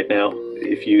contentious right now.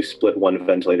 If you split 1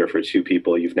 ventilator for 2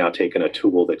 people, you've now taken a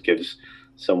tool that gives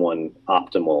someone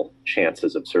optimal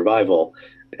chances of survival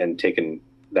and taken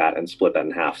that and split that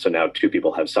in half. So now 2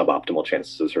 people have suboptimal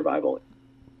chances of survival.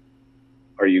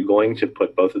 Are you going to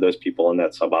put both of those people on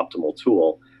that suboptimal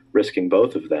tool, risking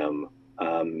both of them,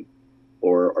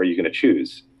 or are you going to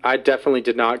choose? I definitely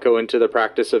did not go into the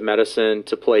practice of medicine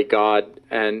to play God,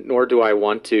 and nor do I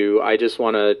want to. I just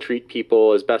want to treat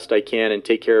people as best I can and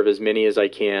take care of as many as I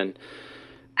can.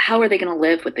 How are they going to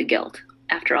live with the guilt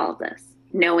after all of this,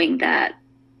 knowing that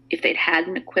if they'd had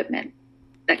an equipment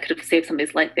that could have saved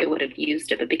somebody's life, they would have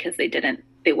used it, but because they didn't,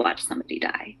 they watched somebody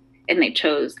die, and they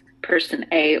chose person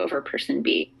A over person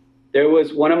B. There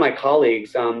was one of my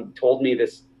colleagues told me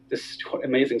this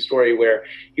amazing story where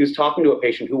he was talking to a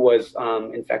patient who was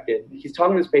infected. He's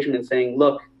talking to this patient and saying,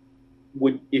 look,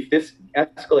 if this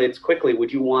escalates quickly,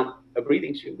 would you want a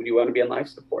breathing tube? Would you want to be on life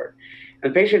support?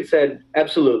 And the patient said,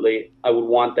 absolutely, I would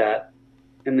want that.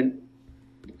 And then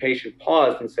the patient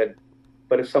paused and said,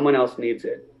 but if someone else needs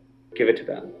it, give it to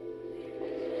them.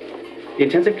 The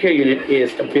intensive care unit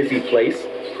is a busy place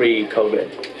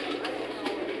pre-COVID.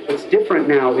 What's different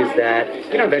now is that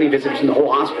you don't have any visitors in the whole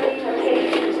hospital.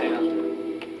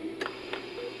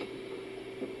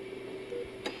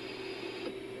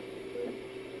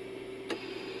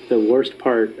 The worst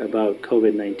part about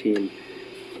COVID-19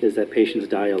 is that patients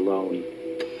die alone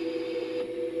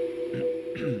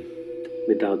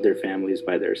without their families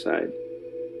by their side.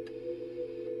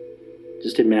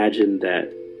 Just imagine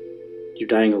that you're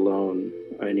dying alone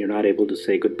and you're not able to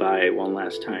say goodbye one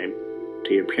last time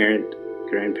to your parent,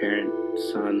 grandparent,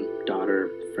 son,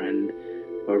 daughter, friend,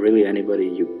 or really anybody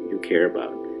you care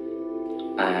about.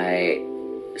 I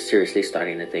seriously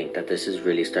starting to think that this is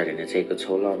really starting to take a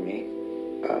toll on me.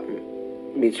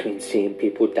 Between seeing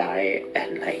people die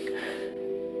and like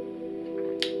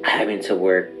having to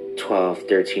work 12,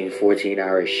 13,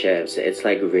 14-hour shifts, it's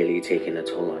like really taking a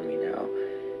toll on me now.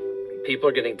 People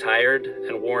are getting tired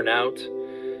and worn out,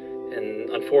 and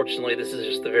unfortunately this is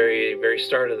just the very, very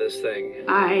start of this thing.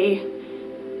 I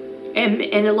am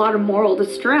in a lot of moral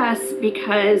distress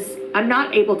because I'm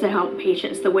not able to help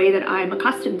patients the way that I'm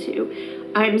accustomed to.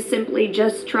 I'm simply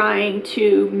just trying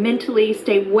to mentally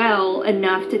stay well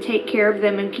enough to take care of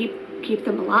them and keep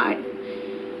them alive.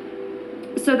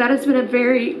 So that has been a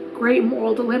very great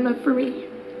moral dilemma for me.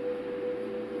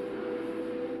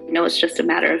 You know, it's just a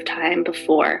matter of time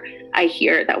before I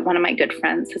hear that one of my good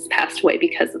friends has passed away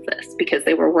because of this, because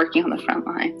they were working on the front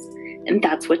lines. And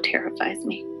that's what terrifies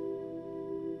me.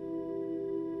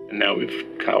 And now we've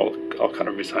all kind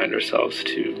of resigned ourselves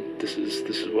to this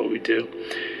is what we do.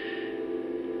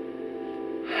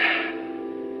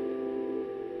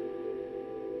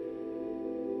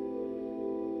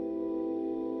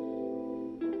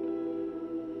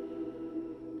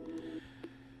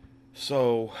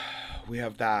 So we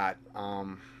have that.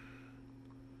 Again,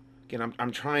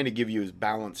 I'm trying to give you as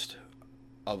balanced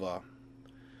of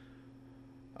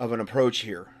an approach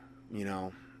here, you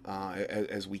know,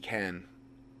 as we can.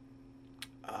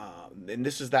 And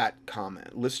this is that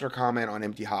listener comment on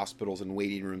empty hospitals and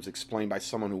waiting rooms explained by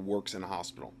someone who works in a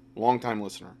hospital. Longtime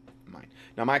listener of mine.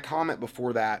 Now, my comment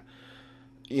before that,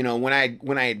 you know, when I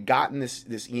had gotten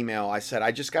this email, I said,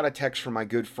 I just got a text from my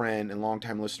good friend and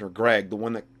longtime listener, Greg, the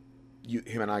one that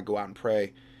him and I go out and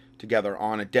pray together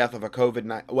on a death of a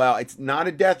COVID-19. Well, it's not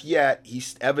a death yet.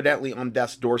 He's evidently on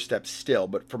death's doorstep still,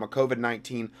 but from a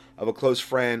COVID-19 of a close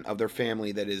friend of their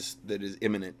family that is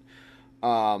imminent.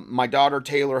 My daughter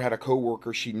Taylor had a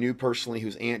coworker she knew personally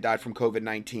whose aunt died from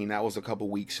COVID-19. That was a couple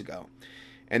weeks ago.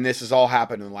 And this has all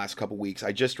happened in the last couple weeks.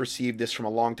 I just received this from a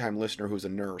longtime listener who's a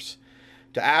nurse.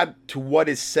 To add to what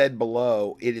is said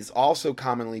below, it is also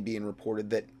commonly being reported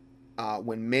that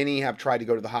when many have tried to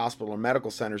go to the hospital or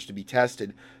medical centers to be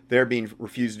tested, they're being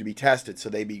refused to be tested, so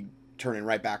they be turning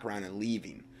right back around and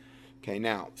leaving. Okay,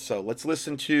 now, so let's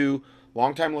listen to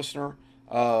longtime listener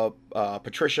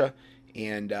Patricia,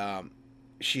 and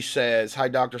she says, "Hi,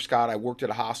 Dr. Scott. I work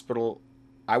in a hospital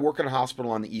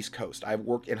on the East Coast. I've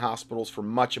worked in hospitals for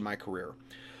much of my career.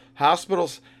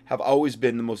 Hospitals have always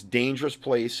been the most dangerous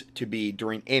place to be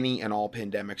during any and all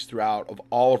pandemics throughout of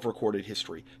all of recorded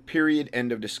history. Period.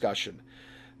 End of discussion.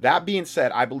 That being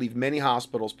said, I believe many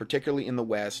hospitals, particularly in the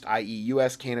West, i.e.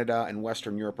 US, Canada, and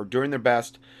Western Europe, are doing their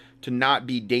best to not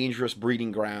be dangerous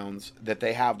breeding grounds that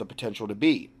they have the potential to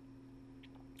be.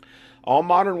 All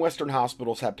modern Western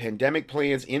hospitals have pandemic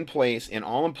plans in place, and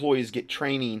all employees get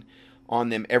training on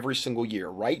them every single year.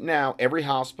 Right now, every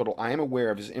hospital I am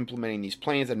aware of is implementing these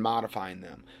plans and modifying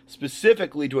them,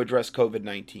 specifically to address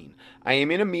COVID-19. I am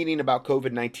in a meeting about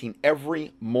COVID-19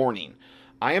 every morning.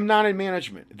 I am not in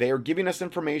management. They are giving us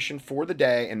information for the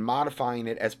day and modifying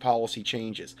it as policy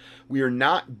changes. We are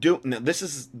not doing, this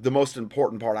is the most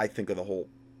important part, I think, of the whole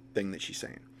thing that she's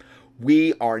saying.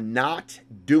 We are not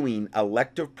doing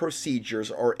elective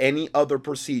procedures or any other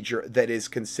procedure that is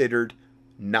considered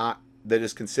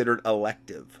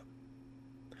elective.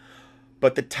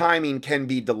 But the timing can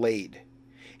be delayed.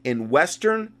 In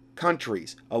Western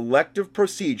countries, elective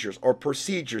procedures or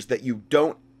procedures that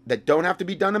don't have to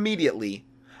be done immediately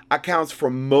accounts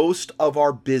for most of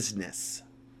our business.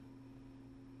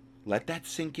 Let that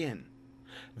sink in.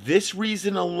 This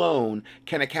reason alone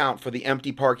can account for the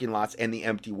empty parking lots and the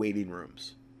empty waiting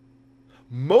rooms.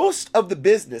 Most of the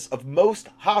business of most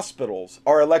hospitals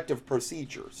are elective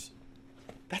procedures.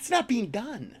 That's not being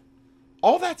done.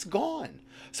 All that's gone.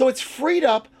 So it's freed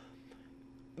up,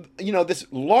 this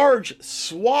large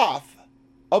swath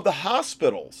of the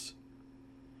hospitals.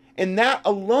 And that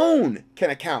alone can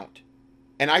account.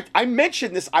 And I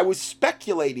mentioned this, I was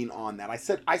speculating on that.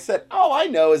 I said, all I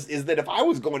know is that if I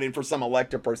was going in for some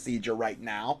elective procedure right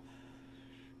now,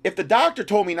 if the doctor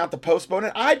told me not to postpone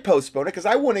it, I'd postpone it because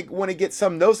I want to get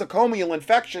some nosocomial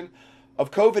infection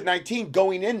of COVID-19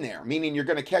 going in there, meaning you're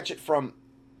going to catch it from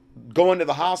going to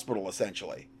the hospital,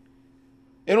 essentially.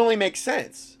 It only makes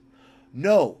sense.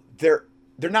 No, they're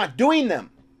not doing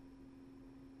them.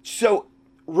 So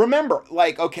remember,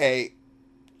 like, okay,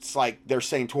 it's like they're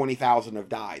saying 20,000 have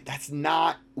died. That's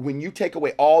not, when you take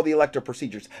away all the elective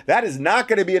procedures, that is not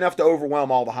going to be enough to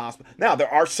overwhelm all the hospitals. Now,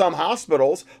 there are some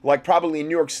hospitals, like probably in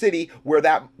New York City, where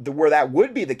that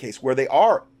would be the case, where the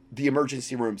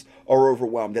emergency rooms are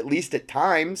overwhelmed, at least at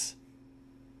times.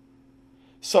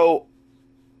 So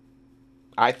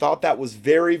I thought that was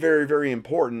very, very, very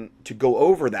important to go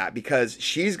over that, because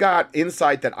she's got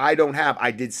insight that I don't have. I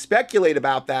did speculate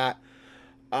about that,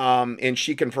 and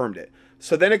she confirmed it.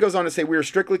 So then it goes on to say, we are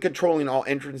strictly controlling all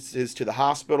entrances to the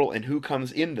hospital and who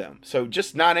comes in them. So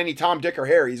just not any Tom, Dick, or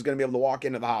Harry is going to be able to walk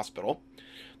into the hospital.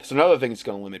 That's another thing that's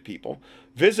going to limit people.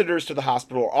 Visitors to the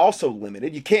hospital are also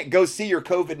limited. You can't go see your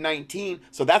COVID-19.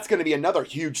 So that's going to be another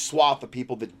huge swath of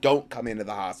people that don't come into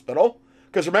the hospital.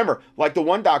 Because remember, like the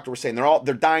one doctor was saying,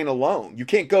 they're dying alone. You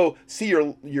can't go see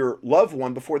your loved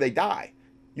one before they die.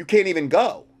 You can't even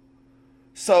go.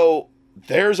 So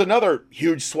there's another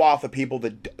huge swath of people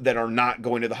that are not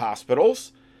going to the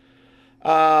hospitals.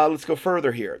 Let's go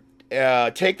further here.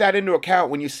 Take that into account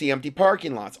when you see empty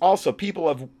parking lots. Also, people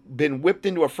have been whipped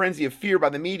into a frenzy of fear by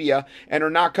the media and are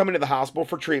not coming to the hospital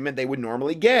for treatment they would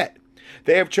normally get.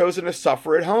 They have chosen to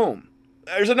suffer at home.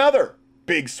 There's another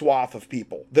big swath of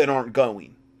people that aren't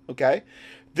going. Okay?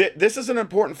 This is an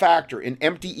important factor in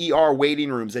empty ER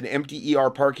waiting rooms and empty ER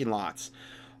parking lots.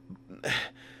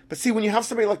 But see, when you have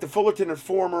somebody like the Fullerton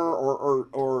Informer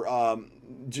or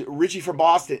Richie from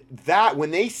Boston, that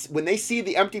when they see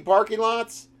the empty parking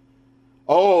lots,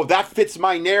 oh, that fits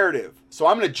my narrative. So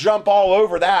I'm going to jump all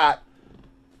over that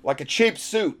like a cheap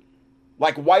suit,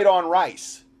 like white on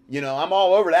rice. You know, I'm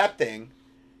all over that thing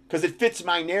because it fits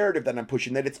my narrative that I'm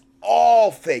pushing, that it's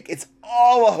all fake. It's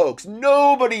all a hoax.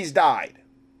 Nobody's died.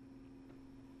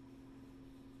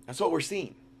 That's what we're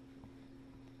seeing.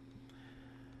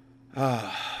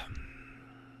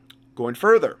 Going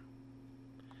further.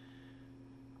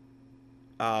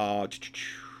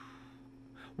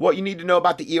 What you need to know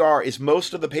about the ER is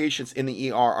most of the patients in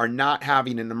the ER are not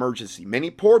having an emergency.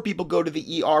 Many poor people go to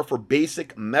the ER for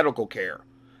basic medical care.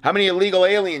 How many illegal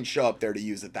aliens show up there to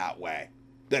use it that way?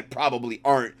 That probably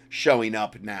aren't showing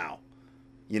up now,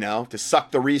 you know, to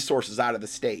suck the resources out of the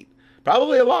state.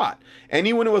 Probably a lot.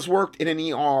 Anyone who has worked in an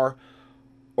ER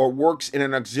or works in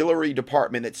an auxiliary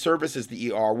department that services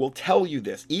the ER will tell you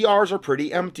this. ERs are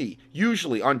pretty empty,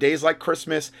 usually on days like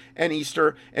Christmas and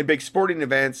Easter and big sporting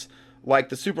events like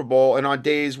the Super Bowl, and on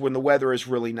days when the weather is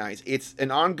really nice. It's an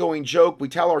ongoing joke we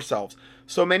tell ourselves.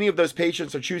 So many of those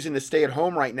patients are choosing to stay at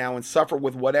home right now and suffer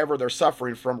with whatever they're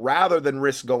suffering from rather than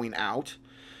risk going out.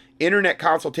 Internet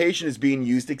consultation is being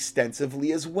used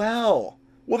extensively as well.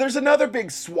 Well, there's another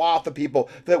big swath of people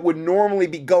that would normally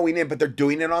be going in, but they're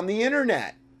doing it on the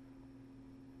internet.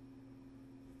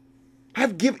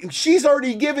 She's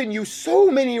already given you so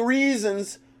many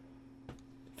reasons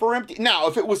for empty. Now,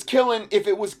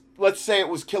 let's say it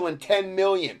was killing 10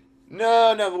 million.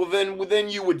 No, well then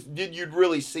you'd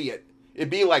really see it. It'd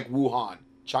be like Wuhan,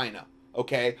 China,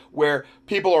 okay? Where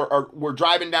people were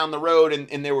driving down the road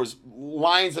and there was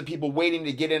lines of people waiting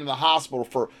to get into the hospital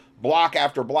for block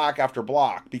after block after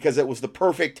block because it was the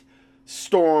perfect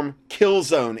storm kill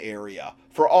zone area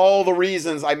for all the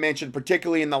reasons I mentioned,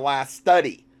 particularly in the last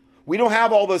study. We don't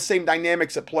have all those same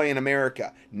dynamics at play in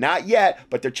America. Not yet,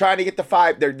 but they're trying to get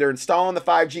they're installing the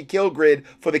 5G kill grid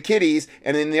for the kiddies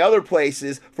and in the other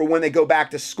places for when they go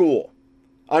back to school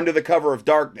under the cover of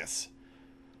darkness.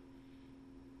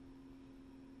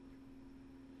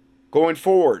 Going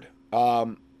forward,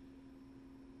 on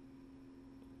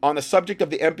the subject of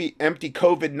the empty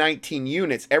COVID-19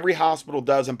 units, every hospital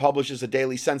does and publishes a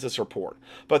daily census report,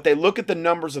 but they look at the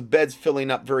numbers of beds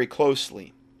filling up very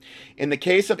closely. In the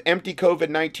case of empty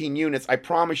COVID-19 units, I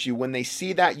promise you, when they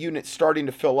see that unit starting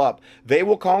to fill up, they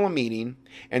will call a meeting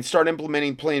and start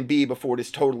implementing Plan B before it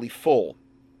is totally full.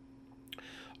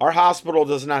 Our hospital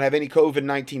does not have any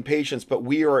COVID-19 patients, but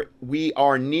we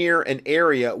are near an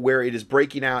area where it is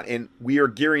breaking out and we are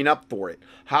gearing up for it.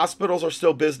 Hospitals are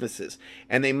still businesses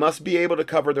and they must be able to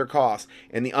cover their costs.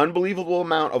 And the unbelievable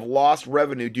amount of lost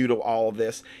revenue due to all of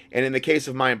this, and in the case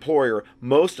of my employer,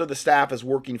 most of the staff is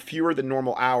working fewer than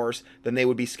normal hours than they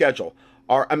would be scheduled.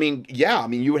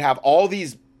 You would have all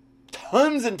these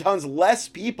tons and tons less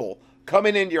people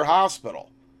coming into your hospital.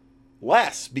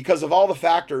 Less because of all the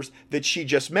factors that she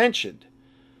just mentioned.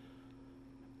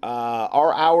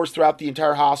 Our hours throughout the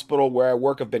entire hospital where I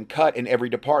work have been cut in every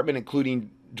department, including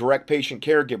direct patient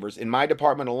caregivers. In my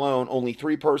department alone, only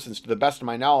 3 persons, to the best of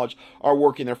my knowledge, are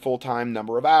working their full-time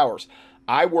number of hours.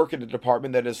 I work in a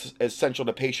department that is essential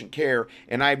to patient care,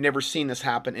 and I've never seen this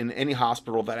happen in any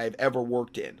hospital that I've ever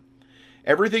worked in.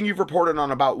 Everything you've reported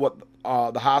on about what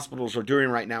the hospitals are doing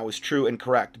right now is true and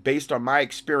correct, based on my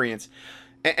experience.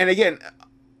 And again,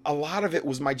 a lot of it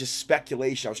was my just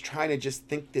speculation. I was trying to just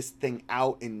think this thing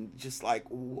out and just like,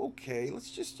 okay, let's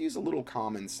just use a little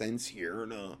common sense here.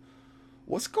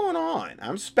 What's going on?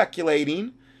 I'm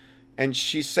speculating. And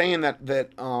she's saying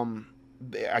that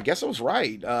I guess I was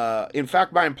right. In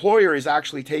fact, my employer is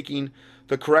actually taking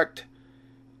the correct,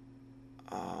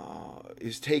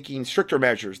 is taking stricter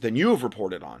measures than you have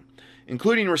reported on,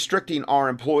 including restricting our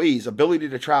employees' ability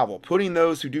to travel, putting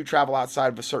those who do travel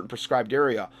outside of a certain prescribed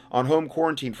area on home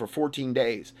quarantine for 14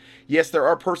 days. Yes, there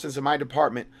are persons in my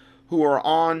department who are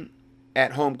on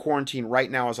at-home quarantine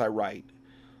right now as I write.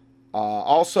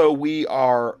 Also, we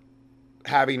are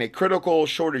having a critical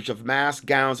shortage of masks,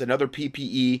 gowns, and other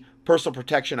PPE, personal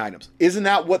protection items. Isn't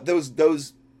that what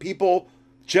those people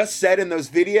just said in those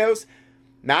videos?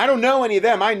 Now, I don't know any of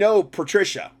them. I know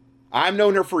Patricia. I've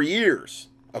known her for years.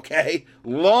 Okay?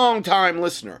 Long time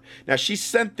listener. Now, she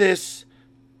sent this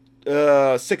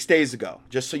 6 days ago,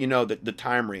 just so you know the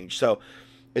time range. So,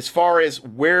 as far as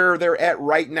where they're at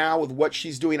right now with what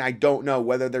she's doing, I don't know.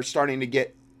 Whether they're starting to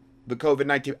get the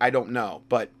COVID-19, I don't know.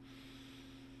 But,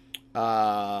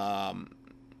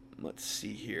 let's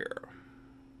see here.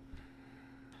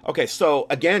 Okay, so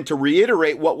again, to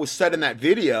reiterate what was said in that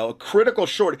video, a critical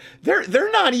shortage.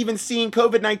 They're not even seeing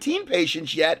COVID-19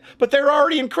 patients yet, but they're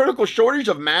already in critical shortage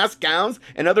of masks, gowns,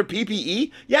 and other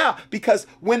PPE. Yeah, because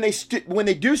when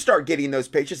they do start getting those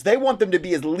patients, they want them to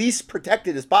be as least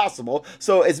protected as possible.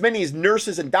 So as many as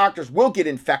nurses and doctors will get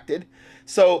infected.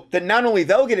 So that not only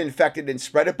they'll get infected and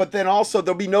spread it, but then also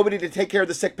there'll be nobody to take care of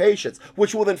the sick patients,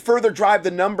 which will then further drive the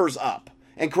numbers up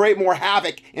and create more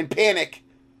havoc and panic.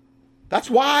 That's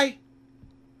why.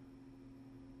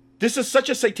 This is such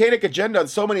a satanic agenda on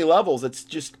so many levels. It's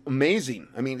just amazing.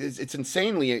 I mean, it's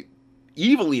insanely,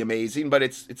 evilly amazing, but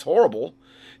it's horrible.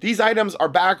 These items are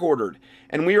back ordered,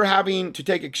 and we are having to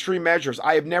take extreme measures.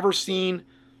 I have never seen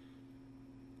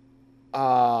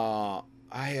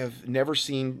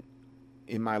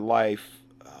in my life,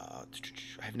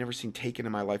 I've never seen taken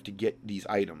in my life to get these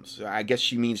items. I guess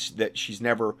she means that she's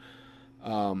never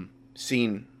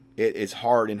seen it is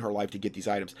hard in her life to get these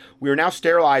items. We are now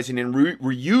sterilizing and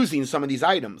reusing some of these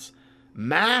items.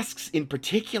 Masks in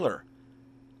particular.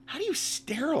 How do you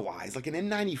sterilize like an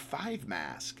N95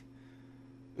 mask?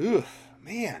 Ugh,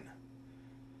 man.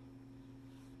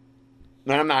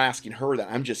 And I'm not asking her that.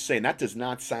 I'm just saying that does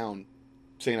not sound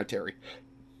sanitary.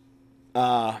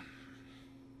 Going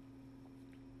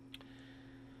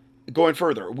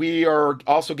further, we are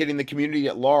also getting the community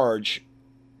at large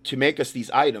to make us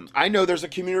these items. I know there's a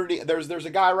community, there's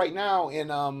a guy right now in,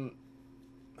 I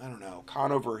don't know,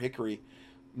 Conover, Hickory,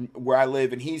 where I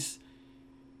live, and he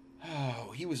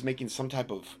was making some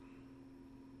type of,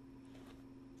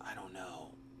 I don't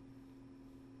know,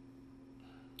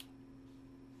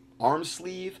 arm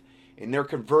sleeve, and they're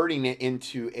converting their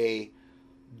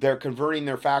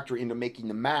factory into making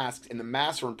the masks, and the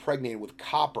masks are impregnated with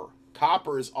copper.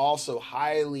 Copper is also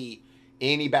highly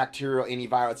antibacterial,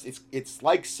 antiviral. It's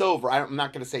like silver. I'm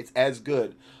not going to say it's as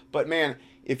good, but man,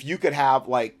 if you could have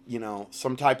like,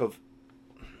 some type of,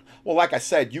 well, like I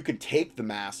said, you could take the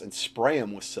mask and spray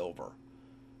them with silver,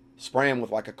 spray them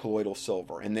with like a colloidal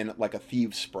silver, and then like a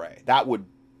thieves spray. That would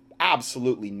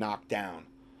absolutely knock down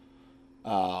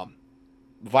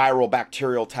viral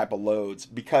bacterial type of loads,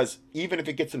 because even if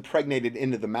it gets impregnated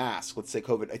into the mask, let's say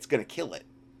COVID, it's going to kill it.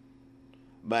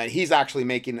 But he's actually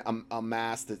making a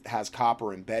mask that has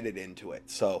copper embedded into it.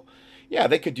 So, yeah,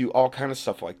 they could do all kind of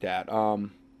stuff like that.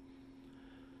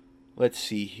 Let's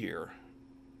see here.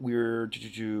 We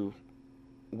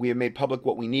have made public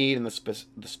what we need and the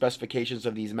specifications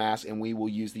of these masks, and we will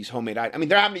use these homemade items. I mean,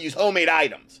 they're having to use homemade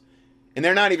items, and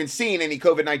they're not even seeing any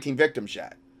COVID-19 victims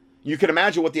yet. You can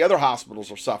imagine what the other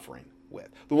hospitals are suffering with.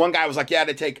 The one guy was like, yeah,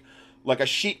 to take like a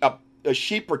sheet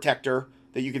protector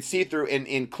that you could see through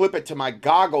and clip it to my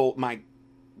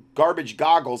garbage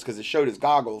goggles, because it showed his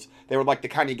goggles. They were like the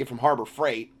kind you get from Harbor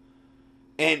Freight,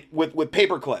 and with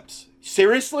paper clips.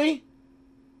 Seriously?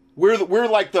 We're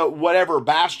like the whatever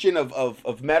bastion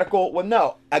of medical. Well,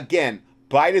 no, again,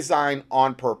 by design,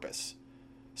 on purpose,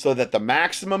 so that the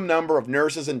maximum number of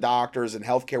nurses and doctors and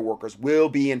healthcare workers will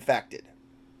be infected.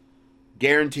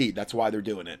 Guaranteed. That's why they're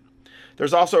doing it.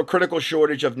 There's also a critical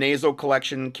shortage of nasal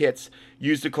collection kits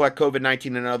used to collect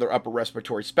COVID-19 and other upper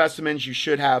respiratory specimens. You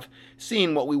should have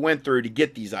seen what we went through to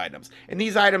get these items. And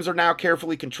these items are now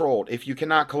carefully controlled. If you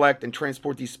cannot collect and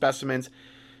transport these specimens,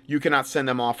 you cannot send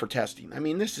them off for testing. I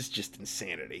mean, this is just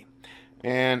insanity.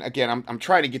 And again, I'm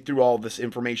trying to get through all this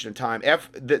information in time.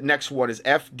 The next one is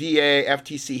FDA,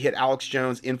 FTC hit Alex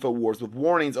Jones InfoWars with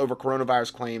warnings over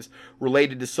coronavirus claims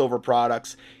related to silver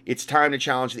products. It's time to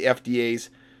challenge the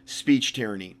FDA's speech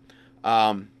tyranny.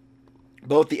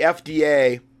 Both the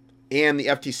FDA and the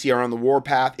FTC are on the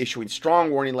warpath, issuing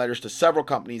strong warning letters to several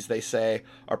companies they say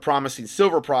are promising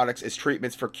silver products as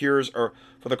treatments for cures or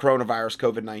for the coronavirus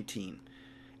COVID-19.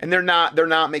 And they're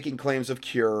not making claims of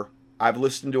cure. I've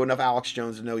listened to enough Alex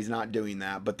Jones to know he's not doing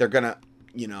that, but they're going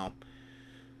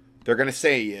to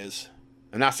say he is.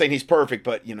 I'm not saying he's perfect,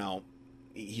 but,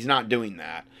 he's not doing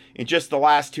that. In just the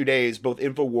last 2 days, both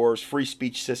InfoWars, Free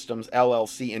Speech Systems,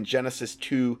 LLC, and Genesis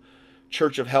 2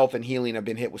 Church of Health and Healing have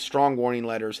been hit with strong warning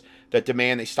letters that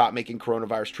demand they stop making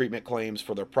coronavirus treatment claims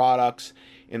for their products.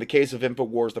 In the case of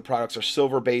InfoWars, the products are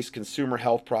silver-based consumer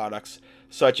health products,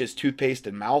 such as toothpaste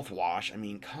and mouthwash. I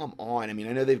mean, come on. I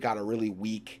know they've got a really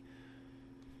weak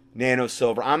nano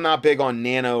silver. I'm not big on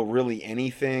nano really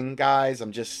anything, guys.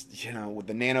 I'm just, with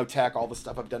the nanotech, all the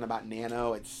stuff I've done about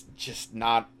nano, it's just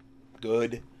not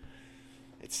good.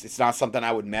 It's not something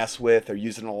I would mess with. They're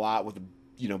using it a lot with,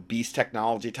 beast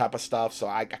technology type of stuff, so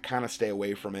I kind of stay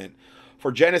away from it.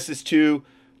 For Genesis 2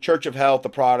 Church of Health, the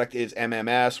product is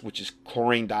MMS, which is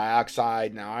chlorine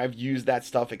dioxide. Now, I've used that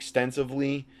stuff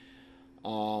extensively.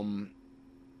 And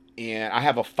I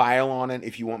have a file on it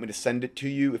if you want me to send it to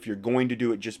you. If you're going to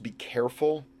do it, just be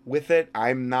careful with it.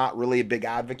 I'm not really a big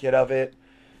advocate of it.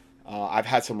 I've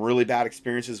had some really bad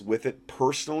experiences with it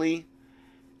personally.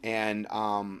 And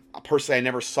personally, I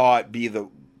never saw it be the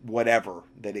whatever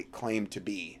that it claimed to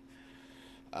be.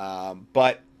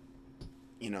 But,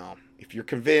 if you're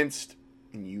convinced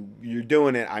and you're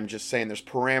doing it, I'm just saying there's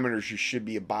parameters you should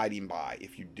be abiding by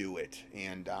if you do it.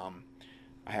 And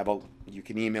you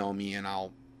can email me and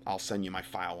I'll send you my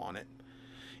file on it.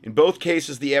 In both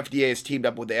cases, the FDA has teamed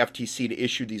up with the FTC to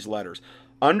issue these letters,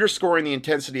 underscoring the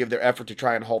intensity of their effort to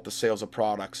try and halt the sales of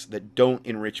products that don't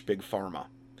enrich Big Pharma.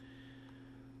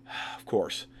 Of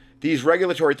course, these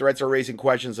regulatory threats are raising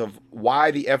questions of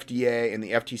why the FDA and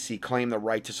the FTC claim the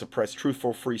right to suppress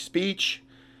truthful free speech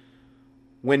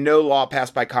when no law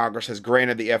passed by Congress has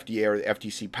granted the FDA or the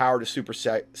FTC power to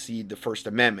supersede the First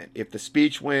Amendment. If the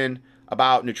speech when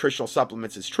about nutritional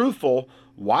supplements is truthful,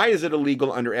 why is it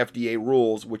illegal under FDA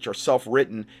rules which are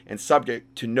self-written and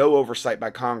subject to no oversight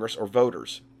by Congress or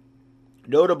voters?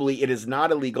 Notably, it is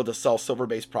not illegal to sell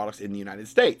silver-based products in the United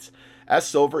States, as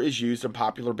silver is used in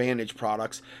popular bandage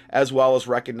products as well as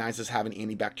recognized as having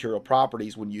antibacterial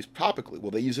properties when used topically. Well,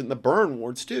 they use it in the burn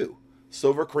wards too.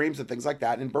 Silver creams and things like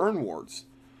that in burn wards.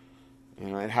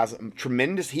 It has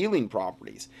tremendous healing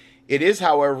properties. It is,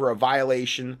 however, a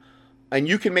violation. And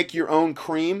you can make your own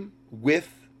cream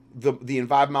with the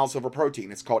Envive Mild Silver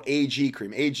Protein. It's called AG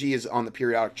cream. AG is on the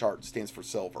periodic chart. It stands for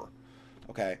silver.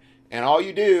 Okay. And all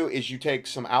you do is you take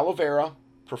some aloe vera,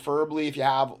 preferably if you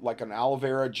have like an aloe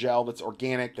vera gel that's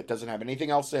organic, that doesn't have anything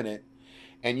else in it,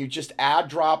 and you just add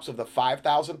drops of the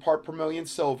 5,000 part per million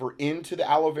silver into the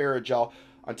aloe vera gel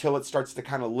until it starts to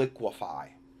kind of liquefy.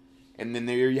 And then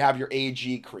there you have your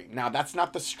AG cream. Now, that's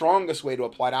not the strongest way to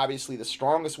apply it. Obviously, the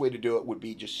strongest way to do it would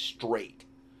be just straight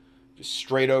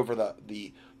over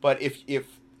the. But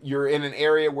if you're in an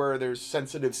area where there's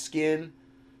sensitive skin,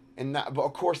 but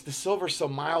of course the silver's so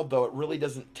mild though, it really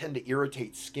doesn't tend to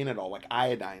irritate skin at all like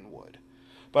iodine would.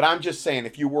 But I'm just saying,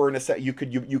 if you were in a set, you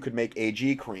could make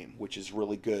AG cream, which is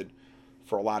really good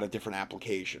for a lot of different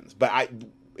applications. But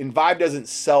Envive doesn't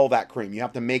sell that cream. You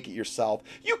have to make it yourself.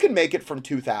 You can make it from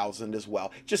 2,000 as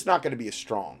well. Just not going to be as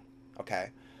strong, okay?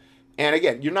 And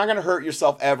again, you're not going to hurt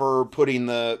yourself ever putting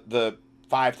the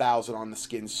 5,000 on the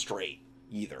skin straight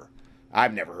either.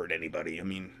 I've never hurt anybody. I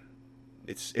mean,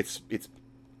 it's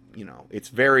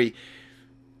very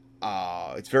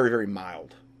very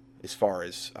mild as far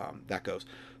as that goes.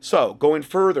 So, going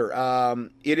further,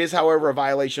 it is, however, a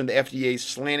violation of the FDA's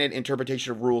slanted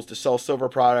interpretation of rules to sell silver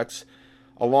products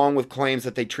along with claims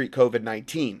that they treat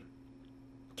COVID-19.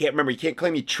 You can't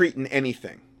claim you're treating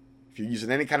anything. If you're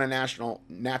using any kind of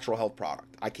natural health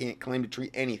product, I can't claim to treat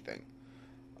anything.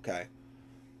 Okay?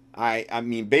 I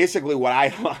mean, basically what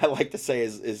I like to say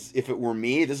is if it were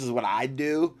me, this is what I'd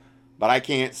do, but I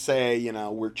can't say,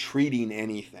 we're treating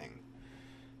anything.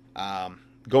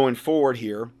 Going forward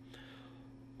here,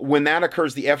 when that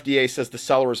occurs, the FDA says the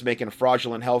seller is making a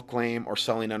fraudulent health claim or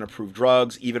selling unapproved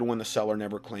drugs, even when the seller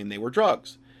never claimed they were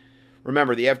drugs.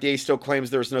 Remember, the FDA still claims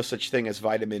there's no such thing as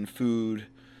vitamin,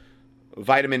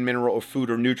 mineral, or food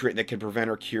or nutrient that can prevent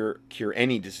or cure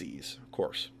any disease, of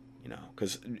course,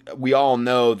 because we all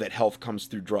know that health comes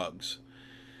through drugs.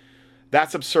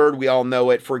 That's absurd. We all know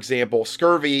it. For example,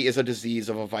 scurvy is a disease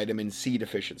of a vitamin C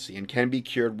deficiency and can be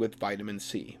cured with vitamin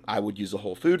C. I would use a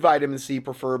whole food vitamin C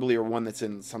preferably, or one that's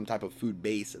in some type of food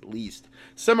base at least.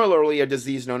 Similarly, a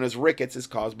disease known as rickets is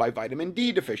caused by vitamin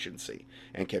D deficiency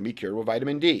and can be cured with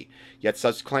vitamin D. Yet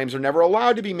such claims are never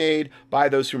allowed to be made by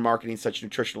those who are marketing such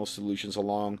nutritional solutions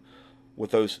along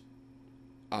with those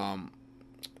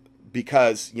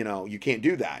because, you can't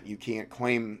do that. You can't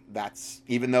claim that's,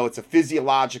 even though it's a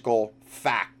physiological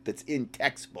fact that's in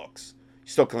textbooks, you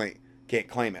still can't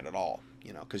claim it at all,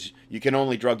 because you can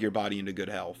only drug your body into good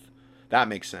health. That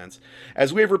makes sense.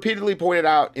 As we have repeatedly pointed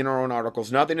out in our own articles,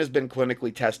 nothing has been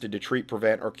clinically tested to treat,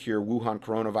 prevent, or cure Wuhan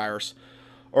coronavirus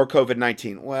or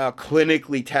COVID-19. Well,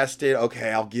 clinically tested,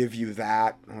 okay, I'll give you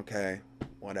that. Okay,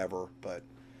 whatever. But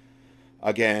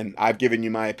again, I've given you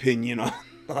my opinion on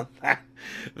that.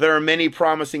 There are many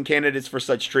promising candidates for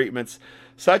such treatments,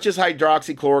 such as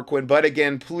hydroxychloroquine. But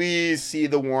again, please see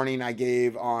the warning I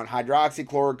gave on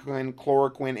hydroxychloroquine,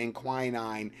 chloroquine, and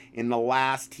quinine in the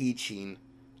last teaching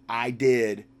I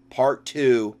did, part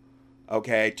 2,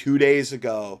 2 days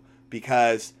ago,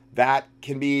 because that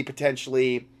can be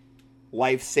potentially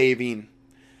life-saving,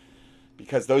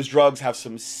 because those drugs have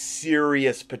some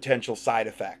serious potential side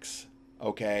effects,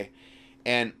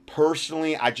 And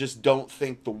personally, I just don't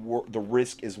think the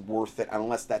risk is worth it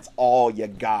unless that's all you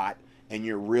got and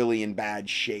you're really in bad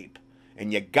shape.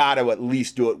 And you got to at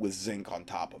least do it with zinc on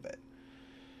top of it.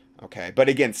 But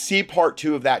again, see part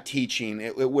 2 of that teaching.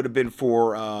 It would have been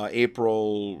for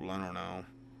April,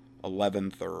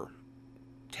 11th or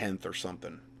 10th or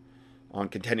something on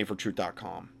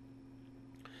contendingfortruth.com.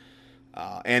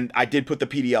 And I did put the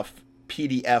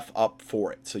PDF up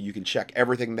for it, so you can check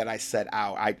everything that I set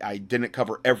out. I didn't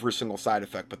cover every single side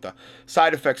effect, but the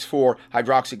side effects for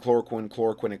hydroxychloroquine,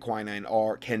 chloroquine, and quinine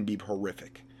can be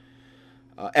horrific,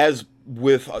 as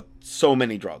with so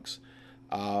many drugs.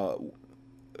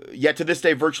 Yet to this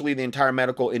day, virtually the entire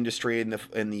medical industry and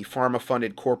the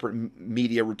pharma-funded corporate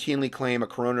media routinely claim a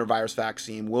coronavirus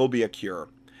vaccine will be a cure.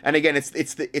 And again, it's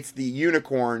the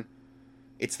unicorn,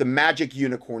 it's the magic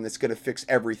unicorn that's going to fix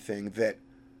everything that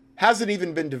hasn't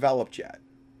even been developed yet,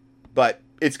 but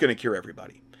it's going to cure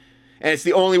everybody. And it's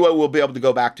the only way we'll be able to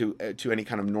go back to any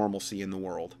kind of normalcy in the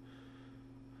world.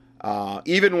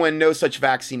 Even when no such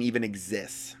vaccine even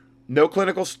exists. No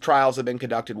clinical trials have been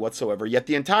conducted whatsoever, yet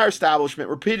the entire establishment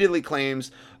repeatedly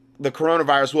claims the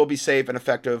coronavirus will be safe and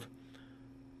effective.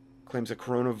 Claims the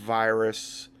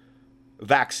coronavirus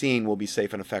vaccine will be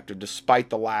safe and effective despite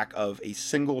the lack of a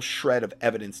single shred of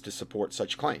evidence to support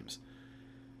such claims.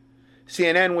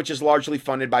 CNN, which is largely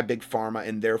funded by Big Pharma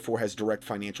and therefore has direct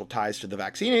financial ties to the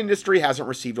vaccine industry, hasn't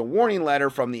received a warning letter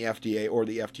from the FDA or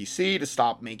the FTC to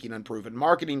stop making unproven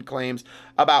marketing claims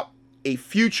about a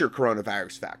future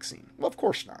coronavirus vaccine. Well, of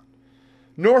course not.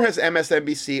 Nor has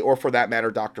MSNBC, or for that matter,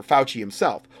 Dr. Fauci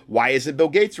himself. Why isn't Bill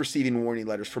Gates receiving warning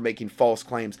letters for making false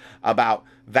claims about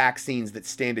vaccines that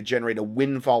stand to generate a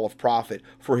windfall of profit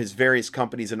for his various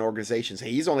companies and organizations?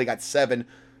 Hey, he's only got seven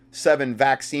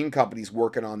vaccine companies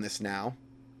working on this now.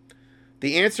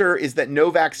 The answer is that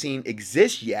no vaccine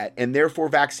exists yet, and therefore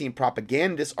vaccine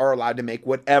propagandists are allowed to make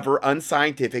whatever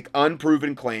unscientific,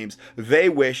 unproven claims they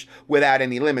wish without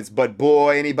any limits. But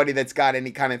boy, anybody that's got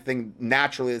any kind of thing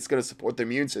naturally that's going to support the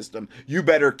immune system, you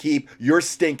better keep your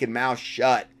stinking mouth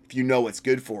shut if you know what's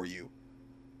good for you.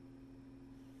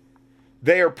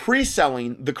 They are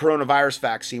pre-selling the coronavirus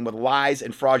vaccine with lies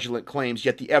and fraudulent claims,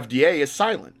 yet the FDA is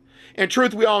silent. In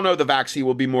truth, we all know the vaccine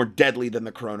will be more deadly than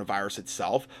the coronavirus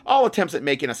itself. All attempts at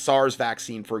making a SARS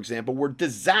vaccine, for example, were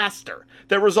disaster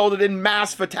that resulted in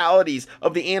mass fatalities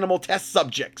of the animal test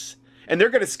subjects. And they're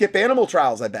going to skip animal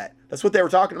trials, I bet. That's what they were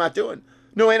talking about doing.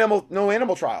 No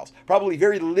animal trials. Probably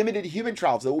very limited human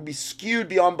trials that will be skewed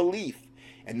beyond belief.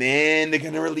 And then they're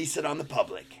going to release it on the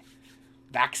public.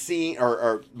 Vaccine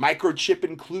or microchip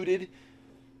included.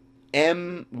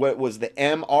 What was the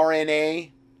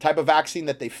mRNA type of vaccine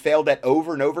that they failed at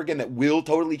over and over again that will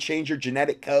totally change your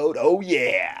genetic code. Oh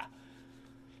yeah.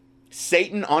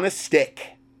 Satan on a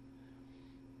stick.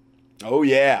 Oh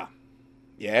yeah.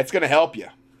 Yeah, it's going to help you.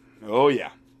 Oh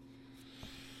yeah.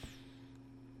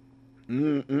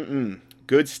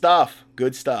 Good stuff.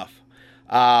 Good stuff.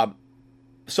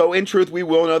 So in truth, we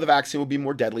will know the vaccine will be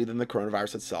more deadly than the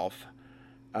coronavirus itself.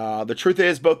 The truth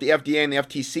is, both the FDA and the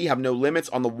FTC have no limits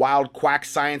on the wild quack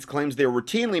science claims they are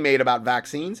routinely made about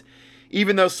vaccines,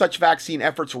 even though such vaccine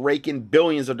efforts rake in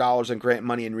billions of dollars and grant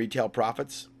money in retail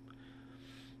profits.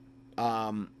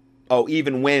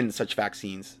 even when such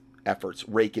vaccines efforts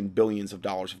rake in billions of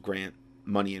dollars of grant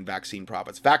money in vaccine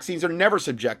profits. Vaccines are never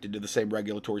subjected to the same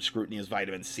regulatory scrutiny as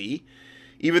vitamin C.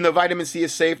 Even though vitamin C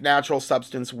is a safe, natural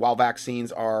substance, while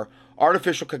vaccines are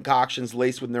artificial concoctions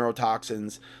laced with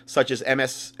neurotoxins such as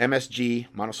MSG,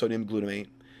 monosodium glutamate,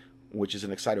 which is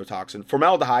an excitotoxin,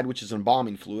 formaldehyde, which is an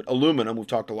embalming fluid, aluminum, we've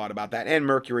talked a lot about that, and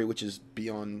mercury, which is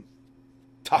beyond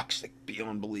toxic,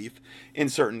 beyond belief in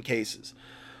certain cases.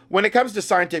 When it comes to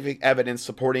scientific evidence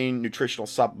supporting nutritional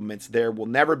supplements, there will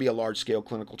never be a large-scale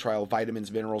clinical trial of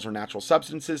vitamins, minerals, or natural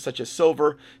substances such as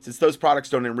silver, since those products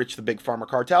don't enrich the big pharma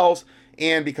cartels,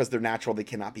 and because they're natural, they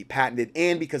cannot be patented,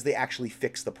 and because they actually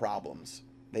fix the problems.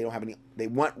 They don't have any. They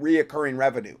want reoccurring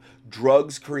revenue.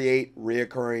 Drugs create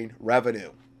reoccurring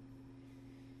revenue.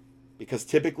 Because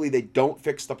typically they don't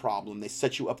fix the problem. They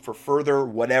set you up for further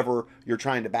whatever you're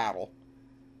trying to battle.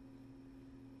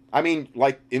 I mean,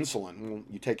 like insulin. Well,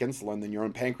 you take insulin, then your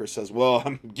own pancreas says, well,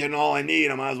 I'm getting all I need.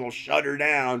 I might as well shut her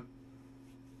down.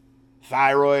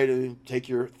 Thyroid, take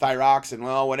your thyroxine.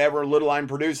 Well, whatever little I'm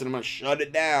producing, I'm going to shut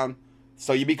it down.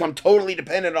 So you become totally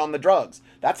dependent on the drugs.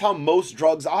 That's how most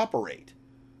drugs operate.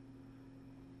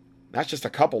 That's just a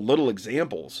couple little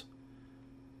examples.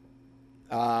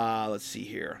 Let's see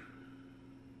here.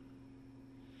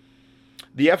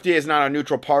 The FDA is not a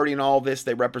neutral party in all this.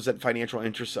 They represent financial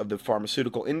interests of the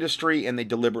pharmaceutical industry, and they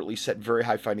deliberately set very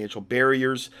high financial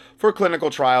barriers for clinical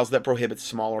trials that prohibit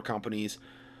smaller companies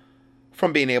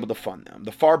from being able to fund them.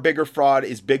 The far bigger fraud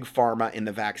is big pharma in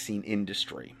the vaccine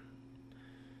industry.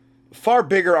 Far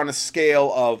bigger on a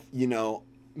scale of,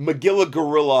 Magilla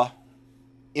gorilla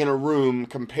in a room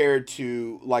compared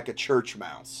to like a church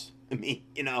mouse. I mean,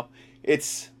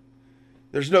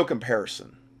 there's no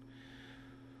comparison.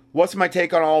 What's my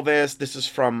take on all this? This is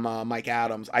from Mike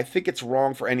Adams. I think it's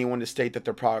wrong for anyone to state that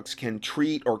their products can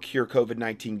treat or cure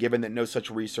COVID-19, given that no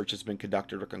such research has been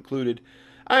conducted or concluded.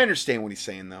 I understand what he's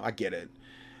saying, though. I get it.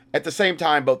 At the same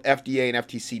time, both FDA and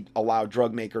FTC allow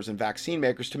drug makers and vaccine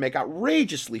makers to make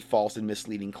outrageously false and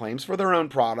misleading claims for their own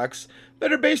products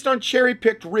that are based on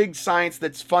cherry-picked, rigged science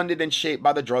that's funded and shaped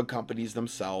by the drug companies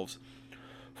themselves.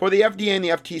 For the FDA and the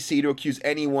FTC to accuse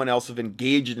anyone else of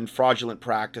engaging in fraudulent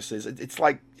practices, it's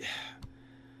like,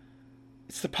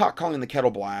 it's the pot calling the kettle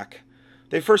black.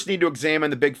 They first need to examine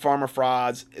the big pharma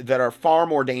frauds that are far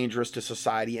more dangerous to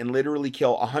society and literally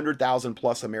kill 100,000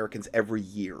 plus Americans every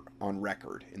year on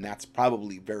record. And that's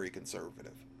probably very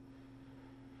conservative.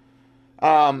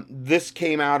 This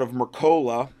came out of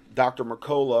Mercola, Dr.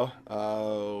 Mercola,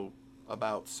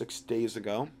 about 5 days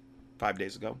ago.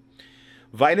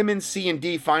 Vitamin C and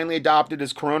D finally adopted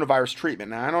as coronavirus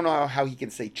treatment. Now, I don't know how he can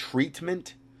say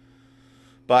treatment,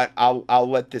 but I'll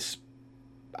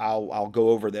go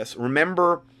over this.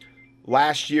 Remember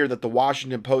last year that the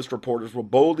Washington Post reporters were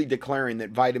boldly declaring that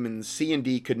vitamins C and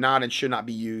D could not and should not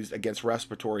be used against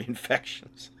respiratory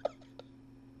infections.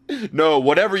 No,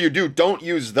 whatever you do, don't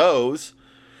use those.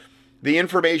 The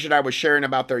information I was sharing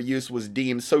about their use was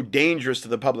deemed so dangerous to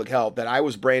the public health that I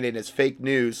was branded as fake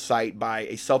news site by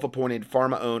a self-appointed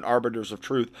pharma-owned arbiters of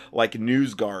truth like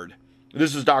NewsGuard.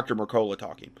 This is Dr. Mercola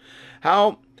talking.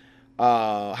 How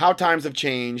times have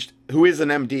changed. Who is an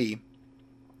MD?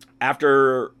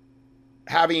 After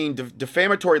having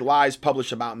defamatory lies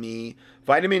published about me,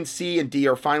 vitamin C and D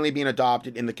are finally being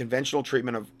adopted in the conventional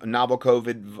treatment of novel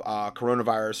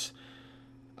coronavirus,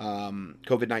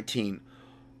 COVID-19.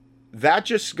 That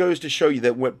just goes to show you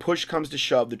that when push comes to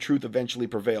shove, the truth eventually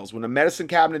prevails. When a medicine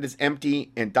cabinet is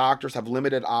empty and doctors have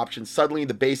limited options, suddenly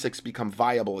the basics become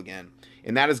viable again.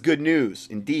 And that is good news,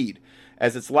 indeed,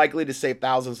 as it's likely to save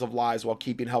thousands of lives while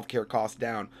keeping healthcare costs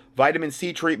down. Vitamin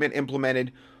C treatment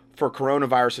implemented for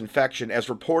coronavirus infection, as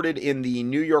reported in the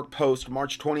New York Post,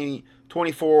 March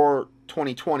 24,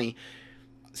 2020,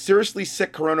 seriously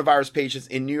sick coronavirus patients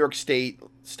in New York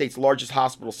State's largest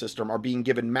hospital system are being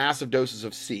given massive doses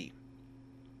of C.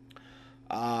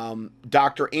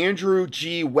 Dr. Andrew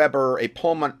G. Weber, a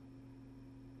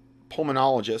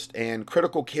pulmonologist and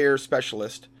critical care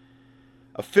specialist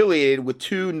affiliated with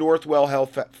 2 Northwell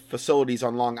Health facilities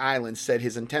on Long Island, said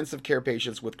his intensive care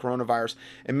patients with coronavirus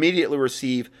immediately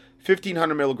receive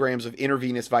 1,500 milligrams of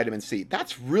intravenous vitamin C.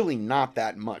 That's really not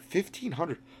that much.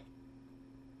 1,500.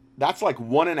 That's like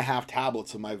 1.5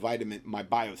 tablets of my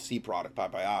Bio-C product,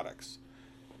 Biotics.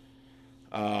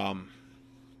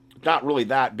 Not really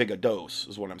that big a dose,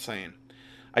 is what I'm saying.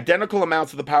 Identical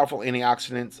amounts of the powerful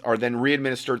antioxidants are then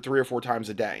re-administered 3 or 4 times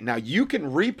a day. Now, you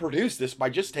can reproduce this by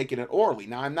just taking it orally.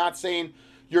 Now, I'm not saying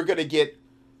you're going to get...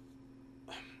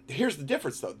 Here's the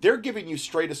difference, though. They're giving you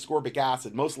straight ascorbic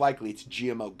acid. Most likely, it's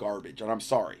GMO garbage, and I'm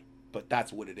sorry, but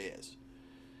that's what it is.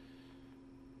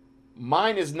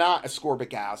 Mine is not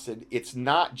ascorbic acid, it's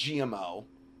not GMO,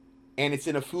 and it's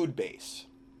in a food base.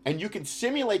 And you can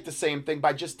simulate the same thing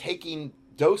by just taking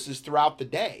doses throughout the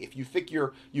day. If you think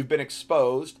you've been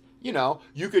exposed,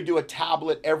 you could do a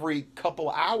tablet every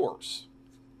couple hours,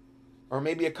 or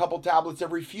maybe a couple tablets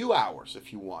every few hours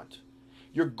if you want.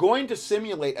 You're going to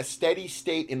simulate a steady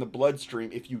state in the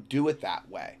bloodstream if you do it that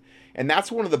way. And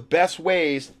that's one of the best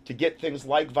ways to get things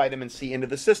like vitamin C into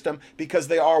the system, because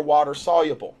they are water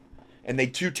soluble. And they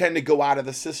do tend to go out of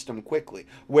the system quickly.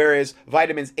 Whereas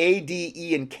vitamins A, D,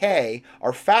 E, and K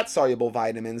are fat-soluble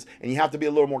vitamins, and you have to be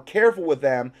a little more careful with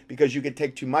them because you can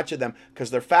take too much of them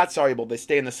because they're fat-soluble. They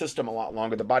stay in the system a lot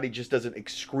longer. The body just doesn't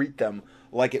excrete them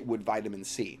like it would vitamin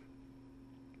C.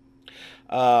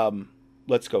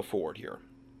 Let's go forward here.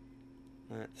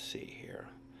 Let's see here.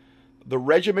 The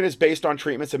regimen is based on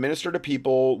treatments administered to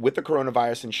people with the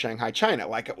coronavirus in Shanghai, China.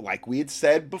 Like we had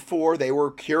said before, they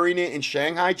were curing it in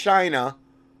Shanghai, China,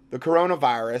 the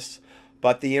coronavirus,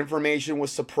 but the information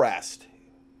was suppressed.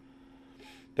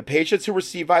 The patients who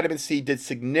received vitamin C did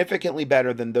significantly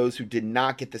better than those who did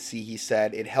not get the C, he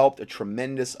said. It helped a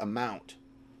tremendous amount.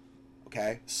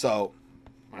 Okay, so,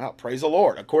 well, praise the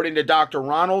Lord. According to Dr.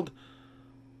 Ronald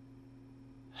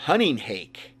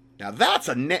Hunninghake. Now that's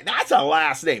a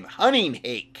last name,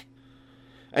 Hunninghake,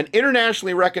 an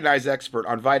internationally recognized expert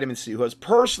on vitamin C who has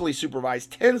personally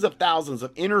supervised tens of thousands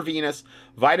of intravenous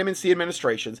vitamin C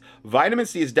administrations. Vitamin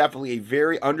C is definitely a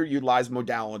very underutilized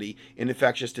modality in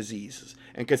infectious diseases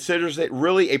and considers it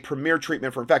really a premier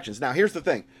treatment for infections. Now here's the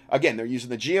thing. Again, they're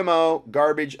using the GMO,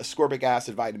 garbage, ascorbic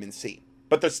acid, vitamin C,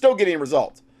 but they're still getting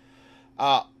results.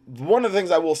 One of the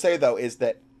things I will say, though, is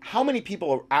that how many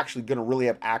people are actually going to really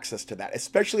have access to that,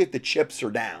 especially if the chips are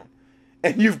down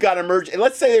and you've got emergency?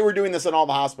 Let's say they were doing this in all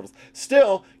the hospitals.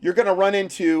 Still, you're going to run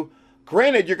into,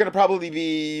 granted, you're going to probably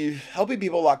be helping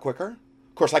people a lot quicker.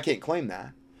 Of course, I can't claim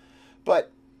that.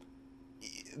 But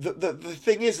the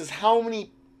thing is how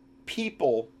many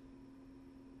people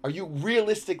are you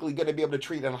realistically going to be able to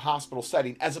treat in a hospital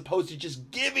setting as opposed to just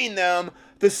giving them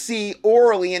the C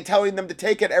orally and telling them to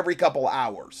take it every couple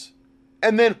hours?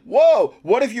 And then, whoa,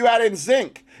 what if you add in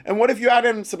zinc? And what if you add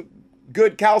in some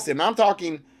good calcium? I'm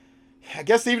talking, I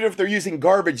guess even if they're using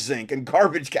garbage zinc and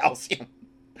garbage calcium,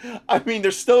 I mean,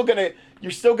 you're still going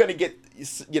to get,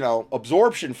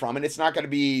 absorption from it. It's not going to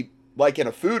be like in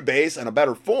a food base in a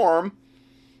better form,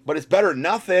 but it's better than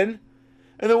nothing.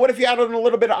 And then what if you add in a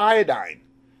little bit of iodine?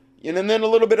 And then a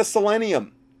little bit of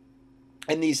selenium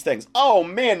and these things? Oh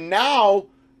man, now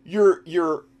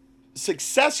your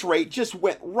success rate just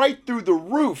went right through the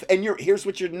roof. And here's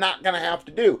what you're not going to have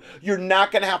to do. You're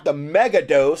not going to have to mega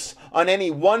dose on any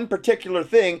one particular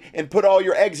thing and put all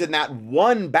your eggs in that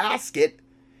one basket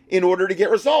in order to get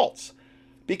results.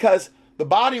 Because the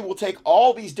body will take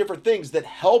all these different things that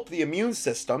help the immune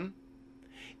system,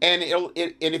 and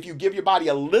if you give your body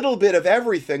a little bit of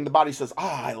everything, the body says,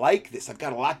 I like this. I've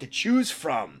got a lot to choose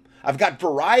from. I've got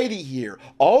variety here.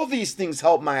 All these things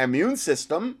help my immune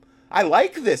system. I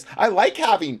like this. I like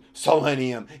having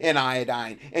selenium and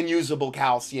iodine and usable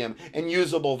calcium and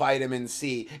usable vitamin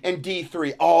C and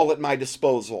D3 all at my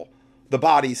disposal. The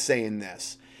body's saying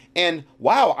this. And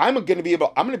wow, I'm going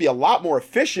to be a lot more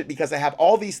efficient because I have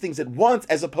all these things at once,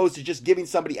 as opposed to just giving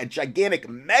somebody a gigantic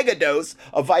mega dose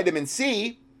of vitamin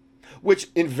C, which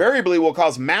invariably will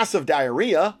cause massive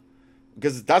diarrhea,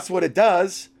 because that's what it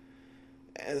does.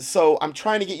 So I'm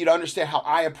trying to get you to understand how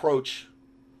I approach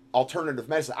alternative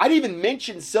medicine. I'd even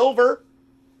mention silver.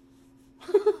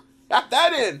 Got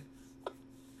that in.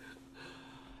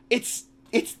 It's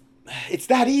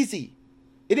that easy.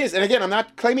 It is. And again, I'm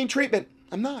not claiming treatment.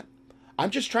 I'm not. I'm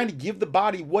just trying to give the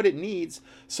body what it needs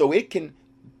so it can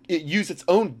use its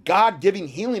own God-given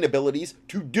healing abilities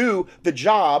to do the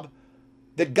job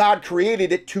that God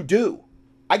created it to do.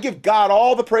 I give God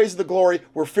all the praise and the glory.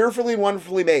 We're fearfully and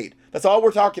wonderfully made. That's all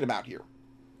we're talking about here.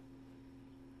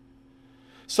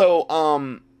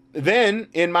 So then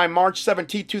in my March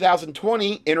 17,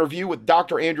 2020 interview with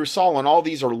Dr. Andrew Saul, and all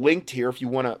these are linked here if you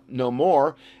want to know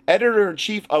more,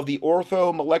 editor-in-chief of the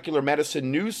Orthomolecular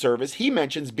Medicine News Service, he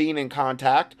mentions being in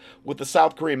contact with the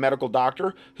South Korean medical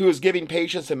doctor who is giving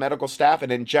patients and medical staff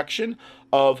an injection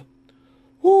of,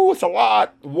 it's a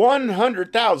lot,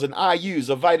 100,000 IUs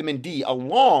of vitamin D,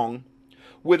 along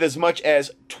with as much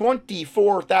as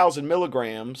 24,000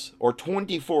 milligrams or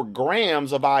 24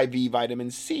 grams of IV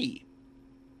vitamin C.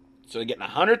 So they're getting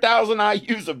 100,000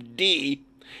 IUs of D,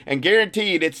 and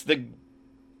guaranteed it's the,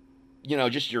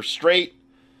 just your straight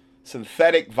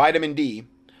synthetic vitamin D.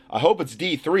 I hope it's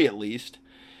D3 at least.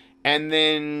 And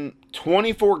then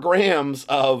 24 grams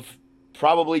of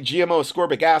probably GMO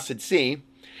ascorbic acid C.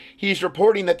 he's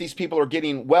reporting that these people are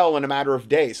getting well in a matter of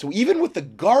days. So even with the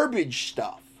garbage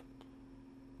stuff,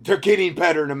 they're getting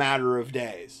better in a matter of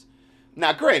days.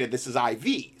 Now, granted, this is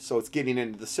IV, so it's getting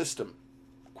into the system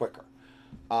quicker.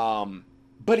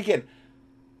 But again,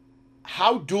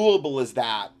 how doable is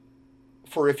that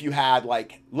for if you had,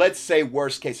 like, let's say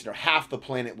worst case scenario, half the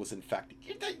planet was infected?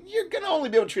 You're going to only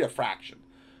be able to treat a fraction.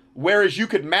 Whereas you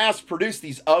could mass produce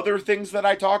these other things that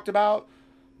I talked about,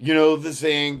 you know, the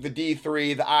zinc, the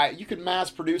D3, the I, you could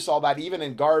mass produce all that even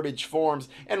in garbage forms.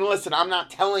 And listen, I'm not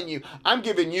telling you, I'm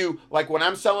giving you, like when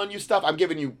I'm selling you stuff, I'm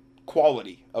giving you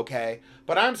quality, okay?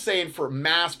 But I'm saying for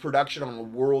mass production on a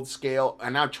world scale,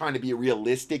 and I'm trying to be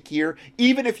realistic here,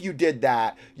 even if you did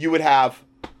that, you would have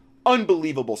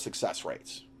unbelievable success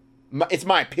rates. It's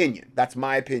my opinion. That's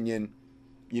my opinion,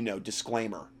 you know,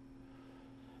 disclaimer.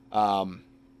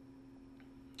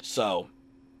 So,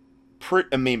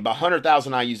 I mean, by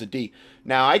 100,000, I use a D.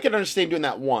 Now, I can understand doing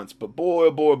that once, but boy,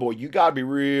 oh boy, oh boy, you got to be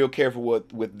real careful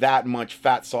with that much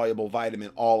fat-soluble vitamin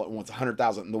all at once,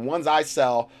 100,000. And the ones I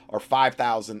sell are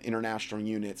 5,000 international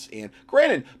units. And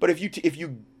granted, but if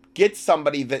you get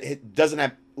somebody that doesn't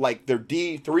have, like, their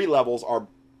D3 levels are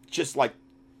just, like,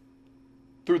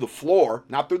 through the floor,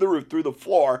 not through the roof, through the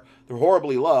floor, they're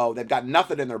horribly low, they've got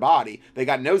nothing in their body, they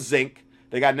got no zinc,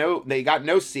 they got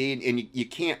no C, and you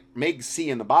can't make C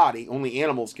in the body. Only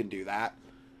animals can do that.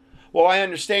 Well, I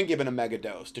understand giving a mega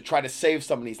dose to try to save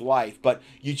somebody's life, but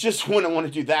you just wouldn't want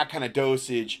to do that kind of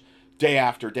dosage day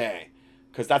after day,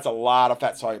 because that's a lot of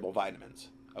fat-soluble vitamins,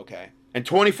 okay? And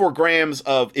 24 grams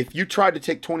of, if you tried to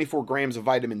take 24 grams of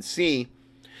vitamin C,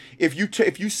 if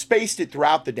you spaced it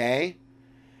throughout the day,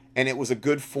 and it was a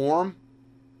good form,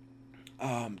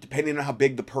 depending on how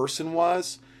big the person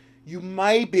was, you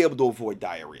might be able to avoid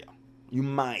diarrhea. You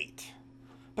might.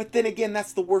 But then again,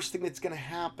 that's the worst thing that's going to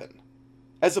happen.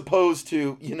 As opposed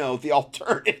to, you know, the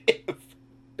alternative.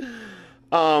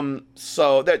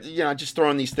 So that, you know, just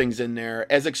throwing these things in there.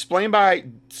 As explained by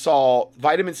Saul,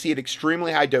 vitamin C at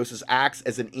extremely high doses acts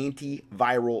as an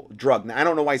antiviral drug. Now, I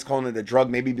don't know why he's calling it a drug.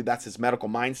 Maybe that's his medical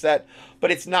mindset. But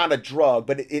it's not a drug.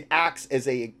 But it acts as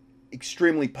a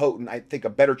extremely potent, I think a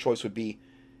better choice would be,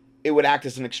 it would act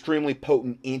as an extremely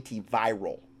potent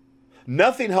antiviral.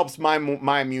 Nothing helps my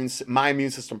immune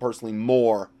system personally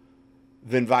more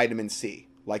than vitamin C,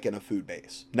 like in a food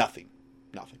base. Nothing.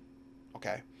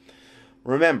 Okay?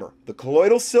 Remember, the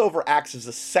colloidal silver acts as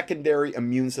a secondary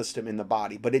immune system in the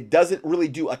body, but it doesn't really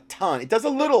do a ton. It does a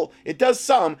little, it does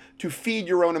some to feed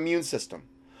your own immune system.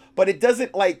 But it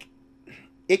doesn't, like,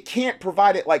 it can't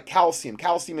provide it like calcium.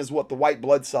 Calcium is what the white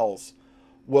blood cells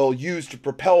will use to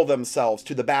propel themselves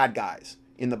to the bad guys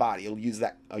in the body. It'll use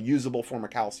that, a usable form of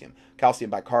calcium.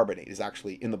 Calcium bicarbonate is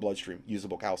actually in the bloodstream,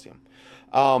 usable calcium.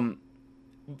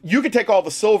 You can take all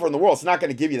the silver in the world, it's not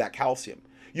going to give you that calcium.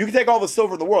 You can take all the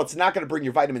silver in the world, it's not going to bring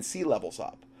your vitamin C levels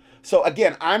up. So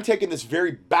again, I'm taking this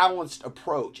very balanced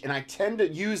approach, and I tend to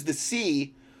use the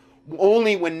C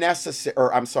only when necessary,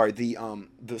 or I'm sorry, the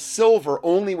silver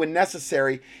only when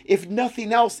necessary. If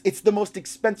nothing else, it's the most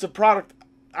expensive product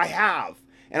I have.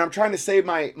 And I'm trying to save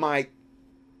my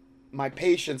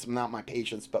patients, not my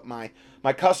patients, but my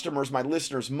customers, my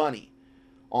listeners, money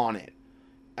on it.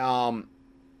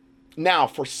 Now,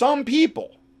 for some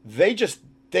people, they just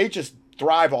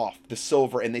thrive off the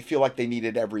silver, and they feel like they need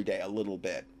it every day a little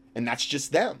bit. And that's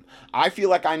just them. I feel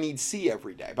like I need C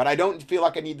every day, but I don't feel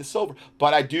like I need the silver.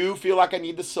 But I do feel like I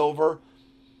need the silver.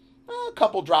 A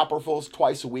couple dropperfuls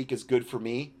twice a week is good for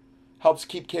me. Helps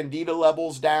keep candida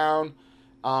levels down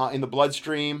in the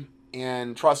bloodstream.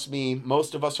 And trust me,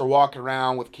 most of us are walking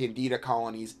around with candida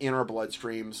colonies in our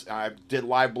bloodstreams. I did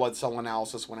live blood cell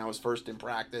analysis when I was first in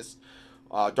practice,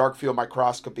 dark field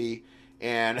microscopy,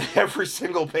 and every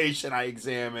single patient I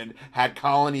examined had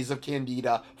colonies of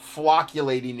candida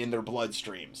flocculating in their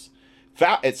bloodstreams.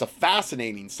 It's a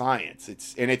fascinating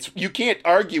science. You can't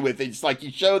argue with it. It's like you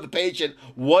show the patient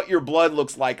what your blood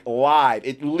looks like live.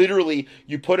 It literally,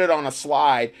 you put it on a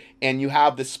slide, and you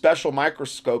have this special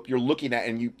microscope you're looking at,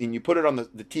 and you put it on the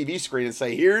TV screen and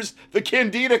say, here's the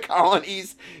candida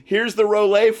colonies, here's the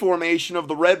Rollet formation of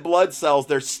the red blood cells.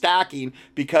 They're stacking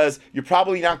because you're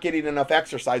probably not getting enough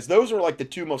exercise. Those are like the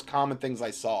two most common things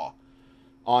I saw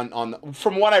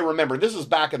from what I remember. This was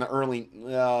back in the early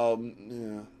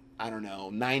I don't know,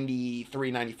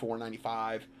 93, 94,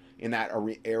 95, in that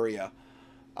area.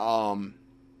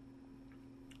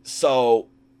 So,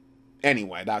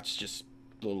 anyway, that's just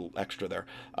a little extra there.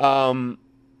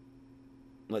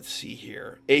 Let's see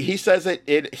here. He says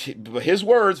his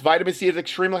words, vitamin C at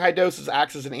extremely high doses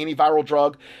acts as an antiviral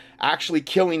drug, actually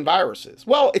killing viruses.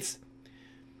 Well, it's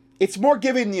more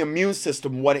giving the immune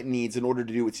system what it needs in order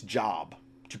to do its job,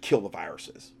 to kill the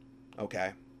viruses,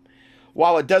 okay?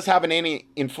 While it does have an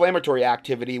anti-inflammatory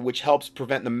activity, which helps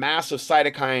prevent the massive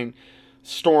cytokine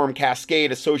storm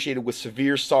cascade associated with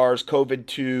severe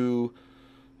SARS-CoV-2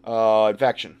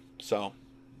 infection. So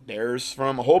there's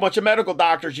from a whole bunch of medical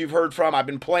doctors you've heard from. I've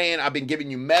been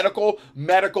giving you medical,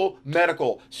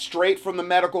 straight from the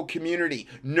medical community,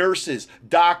 nurses,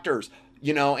 doctors,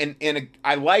 you know, and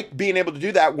I like being able to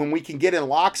do that when we can get in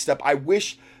lockstep. I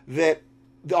wish that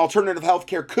the alternative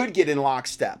healthcare could get in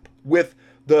lockstep with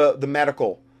the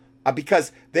medical,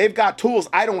 because they've got tools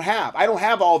I don't have. I don't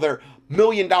have all their $1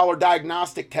 million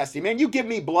diagnostic testing. Man, you give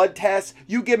me blood tests,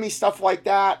 you give me stuff like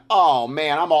that. Oh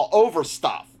man, I'm all over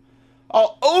stuff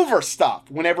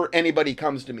whenever anybody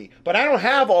comes to me. But I don't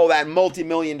have all that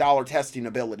multi-million dollar testing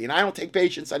ability, and I don't take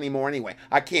patients anymore anyway.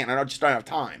 I can't. I just don't have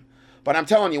time. But I'm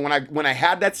telling you, when I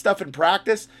had that stuff in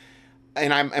practice,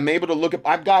 and I'm able to look at,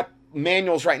 I've got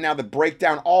manuals right now that break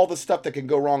down all the stuff that can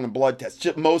go wrong in blood tests,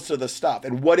 just most of the stuff,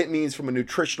 and what it means from a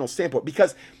nutritional standpoint,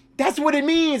 because that's what it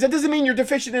means. It doesn't mean you're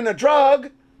deficient in a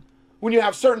drug when you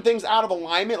have certain things out of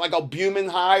alignment, like albumin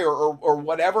high or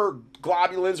whatever,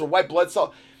 globulins or white blood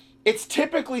cell. It's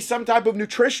typically some type of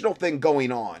nutritional thing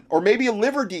going on, or maybe a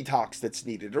liver detox that's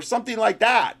needed or something like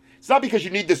that. It's not because you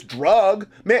need this drug,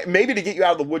 maybe to get you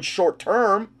out of the woods short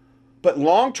term, but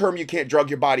long term you can't drug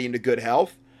your body into good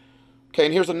health. Okay,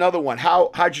 and here's another one.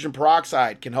 How hydrogen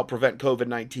peroxide can help prevent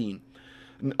COVID-19.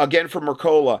 Again, from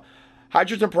Mercola.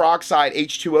 Hydrogen peroxide,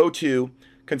 H2O2,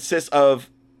 consists of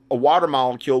a water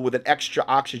molecule with an extra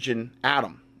oxygen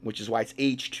atom, which is why it's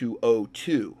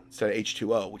H2O2 instead of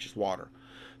H2O, which is water.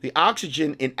 The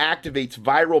oxygen inactivates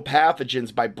viral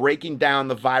pathogens by breaking down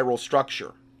the viral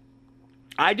structure.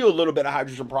 I do a little bit of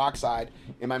hydrogen peroxide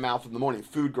in my mouth in the morning,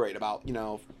 food grade, about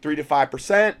 3 to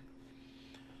 5%.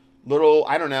 Little,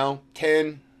 I don't know,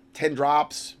 10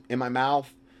 drops in my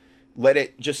mouth. Let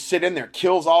it just sit in there.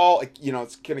 Kills all,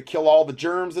 it's going to kill all the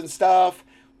germs and stuff.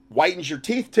 Whitens your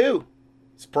teeth too.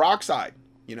 It's peroxide,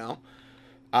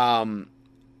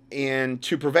 And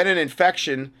to prevent an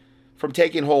infection from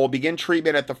taking hold, begin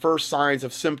treatment at the first signs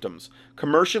of symptoms.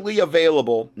 Commercially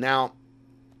available, now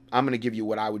I'm going to give you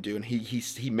what I would do, and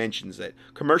he mentions it.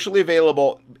 Commercially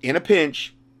available in a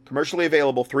pinch, commercially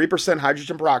available 3%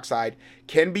 hydrogen peroxide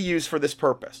can be used for this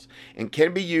purpose and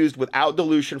can be used without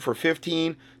dilution for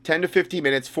 10 to 15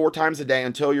 minutes 4 times a day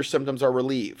until your symptoms are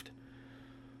relieved.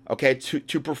 Okay,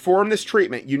 to perform this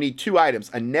treatment, you need 2 items,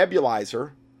 a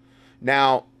nebulizer.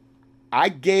 Now, I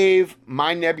gave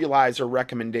my nebulizer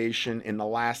recommendation in the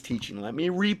last teaching. Let me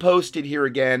repost it here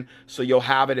again so you'll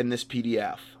have it in this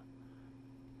PDF.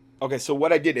 Okay, so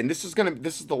what I did, and this is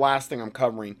the last thing I'm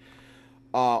covering.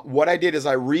 What I did is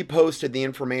I reposted the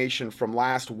information from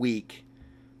last week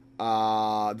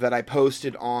that I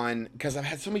posted on, because I've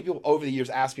had so many people over the years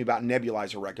ask me about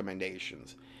nebulizer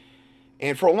recommendations.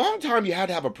 And for a long time, you had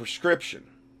to have a prescription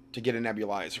to get a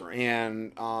nebulizer.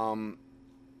 And, and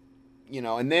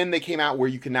then they came out where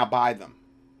you can now buy them,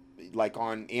 like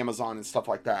on Amazon and stuff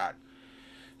like that.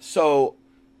 So,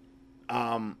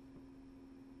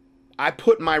 I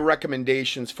put my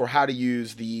recommendations for how to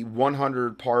use the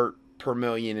 100 part per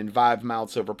million in 5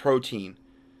 mouths over protein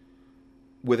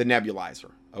with a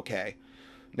nebulizer, okay?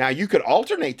 Now, you could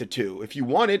alternate the two if you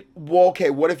wanted. Well,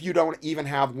 okay, what if you don't even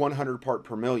have 100 part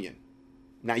per million?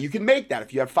 Now, you can make that.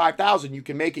 If you have 5,000, you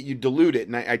can make it, you dilute it,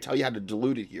 and I tell you how to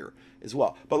dilute it here as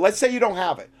well. But let's say you don't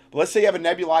have it. But let's say you have a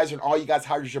nebulizer and all you got is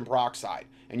hydrogen peroxide,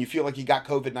 and you feel like you got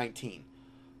COVID-19.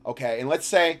 Okay, and let's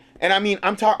say, and I mean,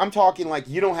 I'm talking like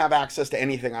you don't have access to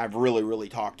anything I've really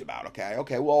talked about.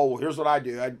 Okay, well, here's what I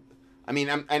do.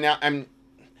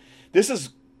 This is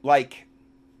like,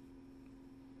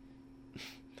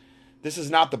 this is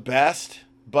not the best,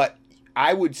 but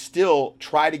I would still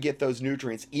try to get those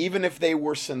nutrients, even if they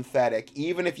were synthetic,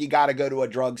 even if you got to go to a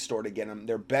drugstore to get them.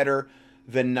 They're better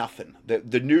than nothing.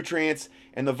 The nutrients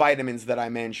and the vitamins that I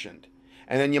mentioned.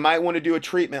 And then you might want to do a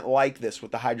treatment like this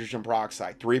with the hydrogen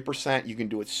peroxide, 3%. You can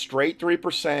do it straight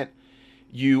 3%.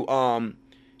 You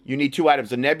need 2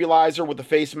 items: a nebulizer with a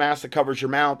face mask that covers your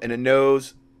mouth, and a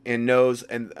nose, and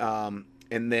then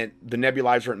the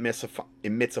nebulizer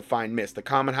emits a fine mist. The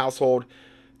common household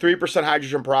 3%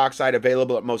 hydrogen peroxide,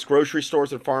 available at most grocery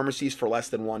stores and pharmacies for less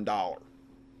than $1.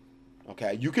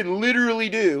 Okay, you can literally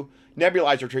do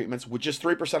nebulizer treatments with just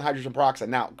 3% hydrogen peroxide.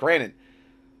 Now, granted,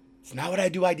 it's not what I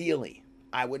do ideally.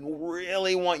 I would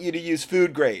really want you to use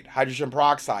food grade hydrogen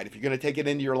peroxide if you're going to take it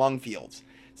into your lung fields.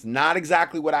 It's not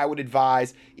exactly what I would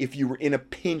advise if you were in a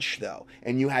pinch, though,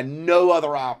 and you had no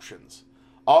other options.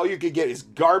 All you could get is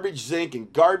garbage zinc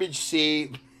and garbage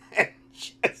C and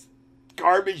just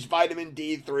garbage vitamin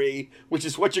D3, which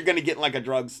is what you're going to get in like a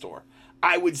drugstore.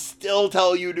 I would still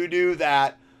tell you to do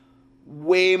that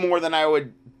way more than I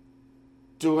would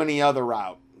do any other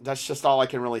route. That's just all I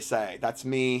can really say. That's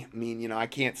me. I mean, I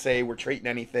can't say we're treating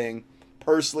anything.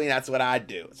 Personally, that's what I'd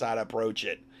do. That's how I'd approach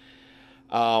it.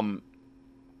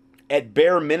 At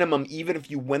bare minimum, even if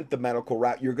you went the medical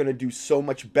route, you're going to do so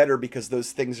much better because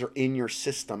those things are in your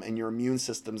system and your immune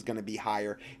system is going to be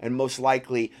higher. And most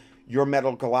likely, your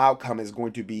medical outcome is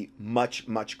going to be much,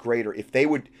 much greater.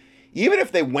 Even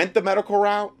if they went the medical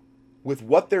route with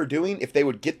what they're doing, if they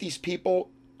would get these people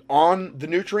on the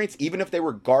nutrients, even if they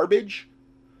were garbage,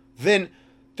 then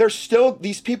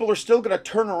these people are still going to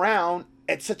turn around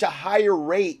at such a higher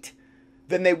rate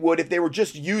than they would if they were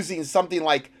just using something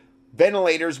like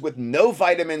ventilators with no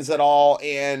vitamins at all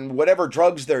and whatever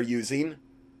drugs they're using.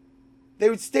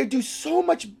 They'd do so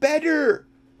much better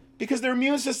because their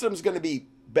immune system is going to be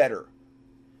better.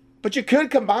 But you could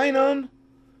combine them,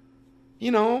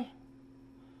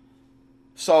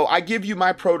 So I give you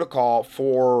my protocol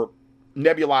for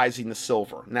nebulizing the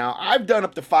silver. Now, I've done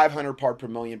up to 500 part per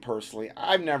million personally.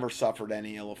 I've never suffered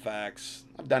any ill effects.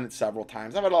 I've done it several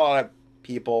times. I've had a lot of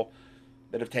people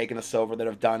that have taken a silver that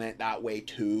have done it that way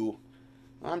too.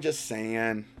 I'm just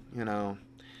saying, And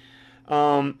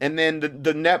then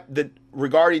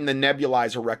regarding the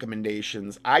nebulizer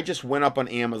recommendations, I just went up on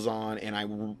Amazon and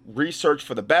I researched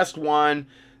for the best one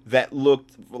that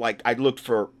looked like I looked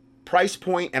for price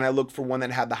point and I looked for one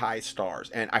that had the highest stars,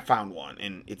 and I found one,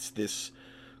 and it's this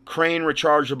Crane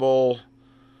rechargeable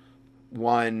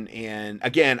one. And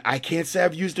again, I can't say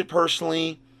I've used it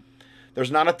personally.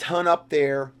 There's not a ton up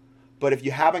there. But if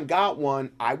you haven't got one,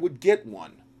 I would get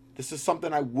one. This is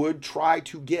something I would try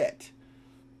to get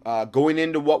going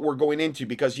into what we're going into,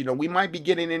 because, we might be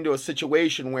getting into a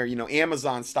situation where,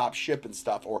 Amazon stops shipping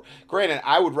stuff. Or granted,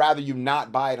 I would rather you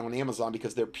not buy it on Amazon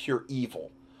because they're pure evil.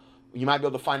 You might be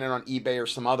able to find it on eBay or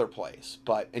some other place.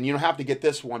 And you don't have to get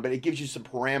this one, but it gives you some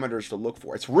parameters to look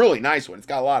for. It's a really nice one. It's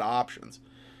got a lot of options.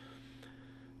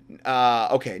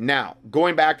 Okay, now,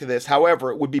 going back to this, however,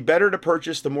 it would be better to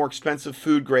purchase the more expensive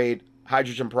food grade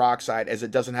hydrogen peroxide as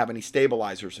it doesn't have any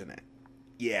stabilizers in it.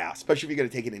 Yeah, especially if you're going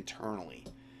to take it internally.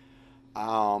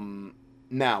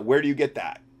 Now, where do you get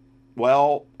that?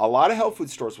 Well, a lot of health food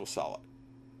stores will sell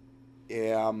it.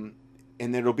 And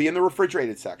it'll be in the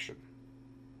refrigerated section.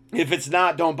 If it's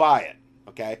not, don't buy it.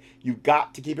 Okay? You've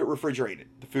got to keep it refrigerated,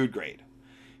 the food grade.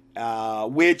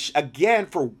 Which, again,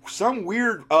 for some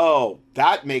weird,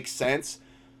 that makes sense.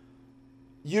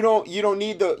 You don't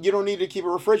need to keep it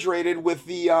refrigerated with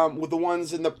the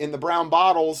ones in the brown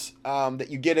bottles that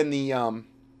you get in the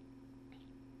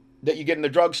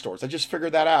drugstores. I just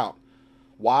figured that out.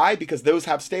 Why? Because those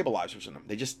have stabilizers in them.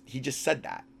 He just said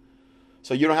that.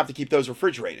 So you don't have to keep those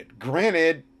refrigerated.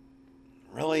 Granted,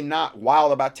 really not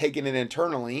wild about taking it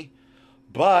internally,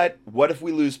 but what if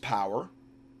we lose power?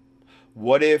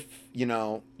 What if,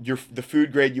 the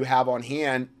food grade you have on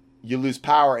hand, you lose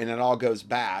power and it all goes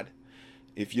bad?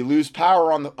 If you lose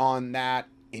power on that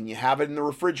and you have it in the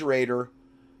refrigerator,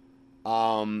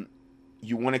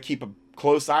 you want to keep a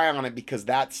close eye on it, because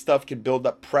that stuff can build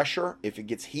up pressure if it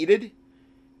gets heated,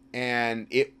 and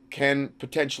it can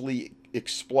potentially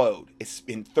explode. It's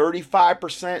in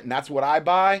 35%, and that's what I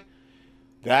buy.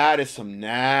 That is some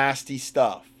nasty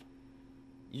stuff.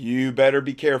 You better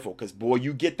be careful, because, boy,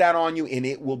 you get that on you and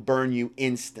it will burn you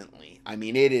instantly. I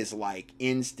mean, it is like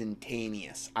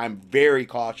instantaneous. I'm very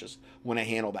cautious when I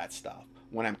handle that stuff,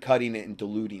 when I'm cutting it and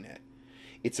diluting it.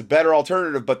 It's a better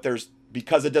alternative, but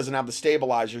because it doesn't have the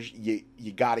stabilizers, you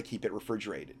got to keep it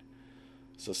refrigerated.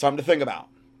 So something to think about.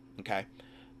 Okay.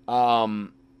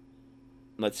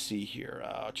 Let's see here.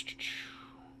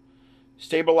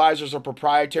 Stabilizers are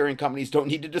proprietary and companies don't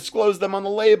need to disclose them on the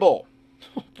label.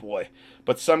 Oh boy.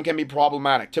 But some can be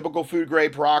problematic. Typical food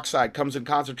grade peroxide comes in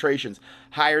concentrations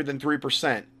higher than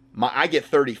 3%. I get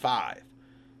 35.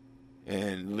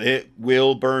 And it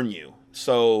will burn you.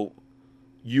 So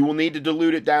you will need to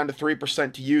dilute it down to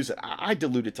 3% to use it. I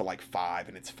dilute it to like 5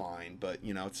 and it's fine. But,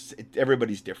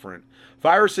 everybody's different.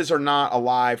 Viruses are not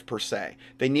alive per se.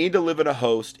 They need to live in a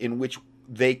host in which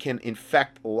they can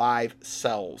infect live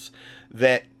cells.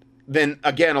 Then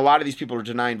again, a lot of these people are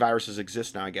denying viruses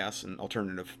exist now, I guess, in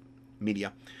alternative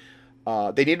media.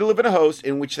 They need to live in a host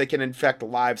in which they can infect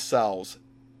live cells,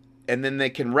 and then they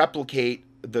can replicate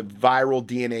the viral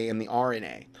DNA and the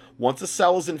RNA. Once a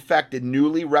cell is infected,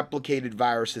 newly replicated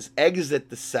viruses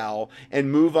exit the cell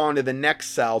and move on to the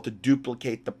next cell to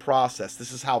duplicate the process.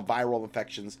 This is how viral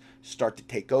infections start to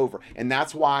take over. And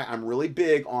that's why I'm really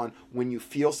big on when you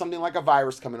feel something like a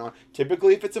virus coming on.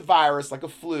 Typically, if it's a virus, like a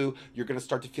flu, you're going to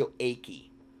start to feel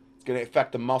achy. It's going to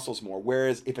affect the muscles more.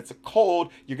 Whereas if it's a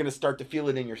cold, you're going to start to feel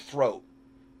it in your throat.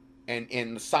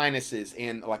 and the sinuses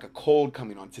and like a cold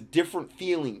coming on. It's a different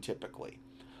feeling typically.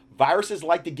 Viruses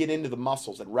like to get into the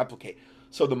muscles and replicate.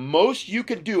 So the most you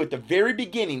can do at the very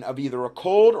beginning of either a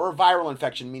cold or a viral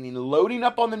infection, meaning loading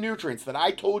up on the nutrients that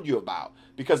I told you about,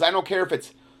 because I don't care if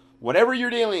it's whatever you're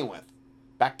dealing with,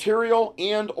 bacterial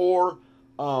and or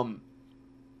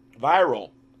viral,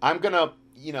 I'm gonna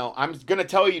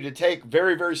tell you to take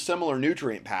very, very similar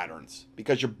nutrient patterns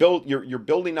because you're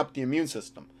building up the immune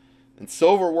system, and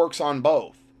silver works on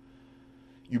both.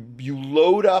 You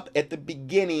load up at the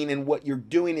beginning, and what you're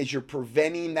doing is you're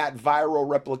preventing that viral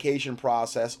replication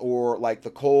process, or like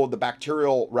the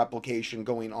bacterial replication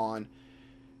going on.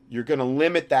 You're going to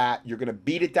limit that. You're going to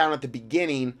beat it down at the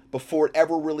beginning before it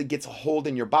ever really gets a hold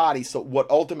in your body. So what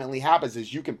ultimately happens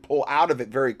is you can pull out of it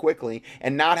very quickly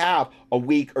and not have a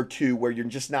week or two where you're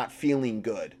just not feeling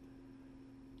good.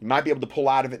 You might be able to pull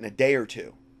out of it in a day or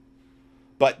two.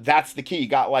 But that's the key. You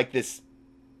got like this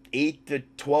 8 to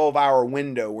 12 hour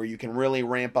window where you can really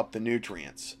ramp up the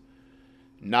nutrients.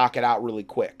 Knock it out really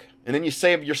quick. And then you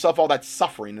save yourself all that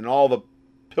suffering and all the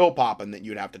pill popping that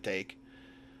you'd have to take.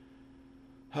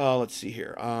 Let's see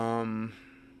here.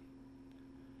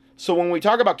 So when we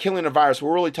talk about killing a virus,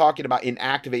 we're really talking about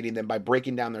inactivating them by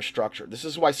breaking down their structure. This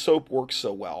is why soap works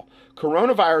so well.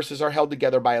 Coronaviruses are held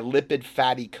together by a lipid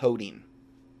fatty coating.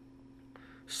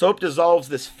 Soap dissolves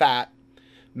this fat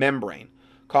membrane,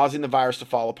 causing the virus to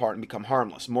fall apart and become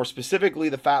harmless. More specifically,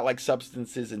 the fat-like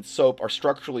substances in soap are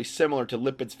structurally similar to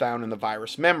lipids found in the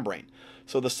virus membrane.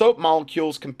 So the soap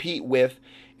molecules compete with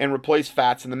and replace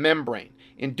fats in the membrane.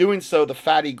 In doing so, the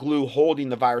fatty glue holding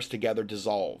the virus together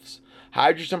dissolves.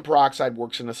 Hydrogen peroxide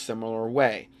works in a similar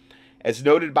way. As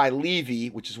noted by Levy,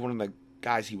 which is one of the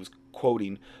guys he was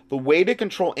quoting, the way to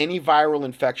control any viral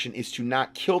infection is to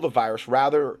not kill the virus.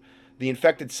 Rather, the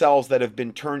infected cells that have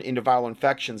been turned into viral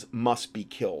infections must be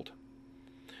killed.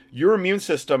 Your immune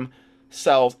system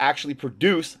cells actually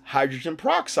produce hydrogen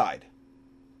peroxide.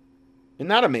 Isn't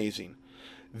that amazing?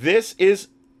 This is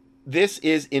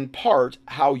in part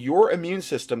how your immune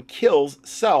system kills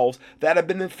cells that have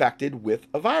been infected with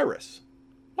a virus.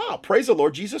 Wow, praise the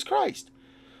Lord Jesus Christ.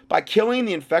 By killing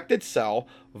the infected cell,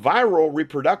 viral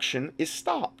reproduction is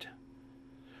stopped.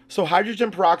 So hydrogen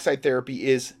peroxide therapy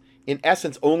is, in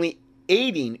essence, only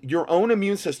aiding your own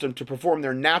immune system to perform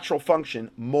their natural function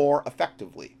more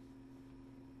effectively.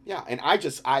 Yeah, and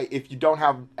if you don't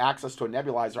have access to a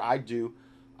nebulizer, I do,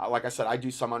 like I said, I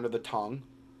do some under the tongue,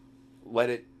 let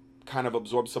it kind of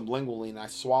absorb some lingually, and I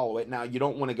swallow it. Now, you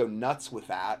don't want to go nuts with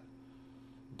that,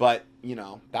 but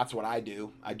that's what I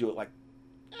do. I do it like,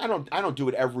 I don't do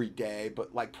it every day,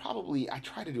 but like probably I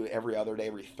try to do it every other day,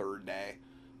 every third day.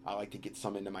 I like to get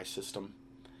some into my system.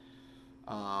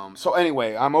 So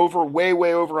anyway, I'm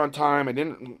way over on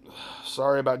time.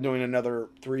 Sorry about doing another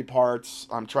 3 parts.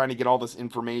 I'm trying to get all this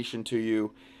information to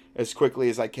you as quickly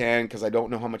as I can because I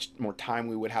don't know how much more time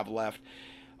we would have left.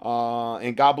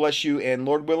 And God bless you, and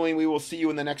Lord willing, we will see you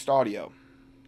in the next audio.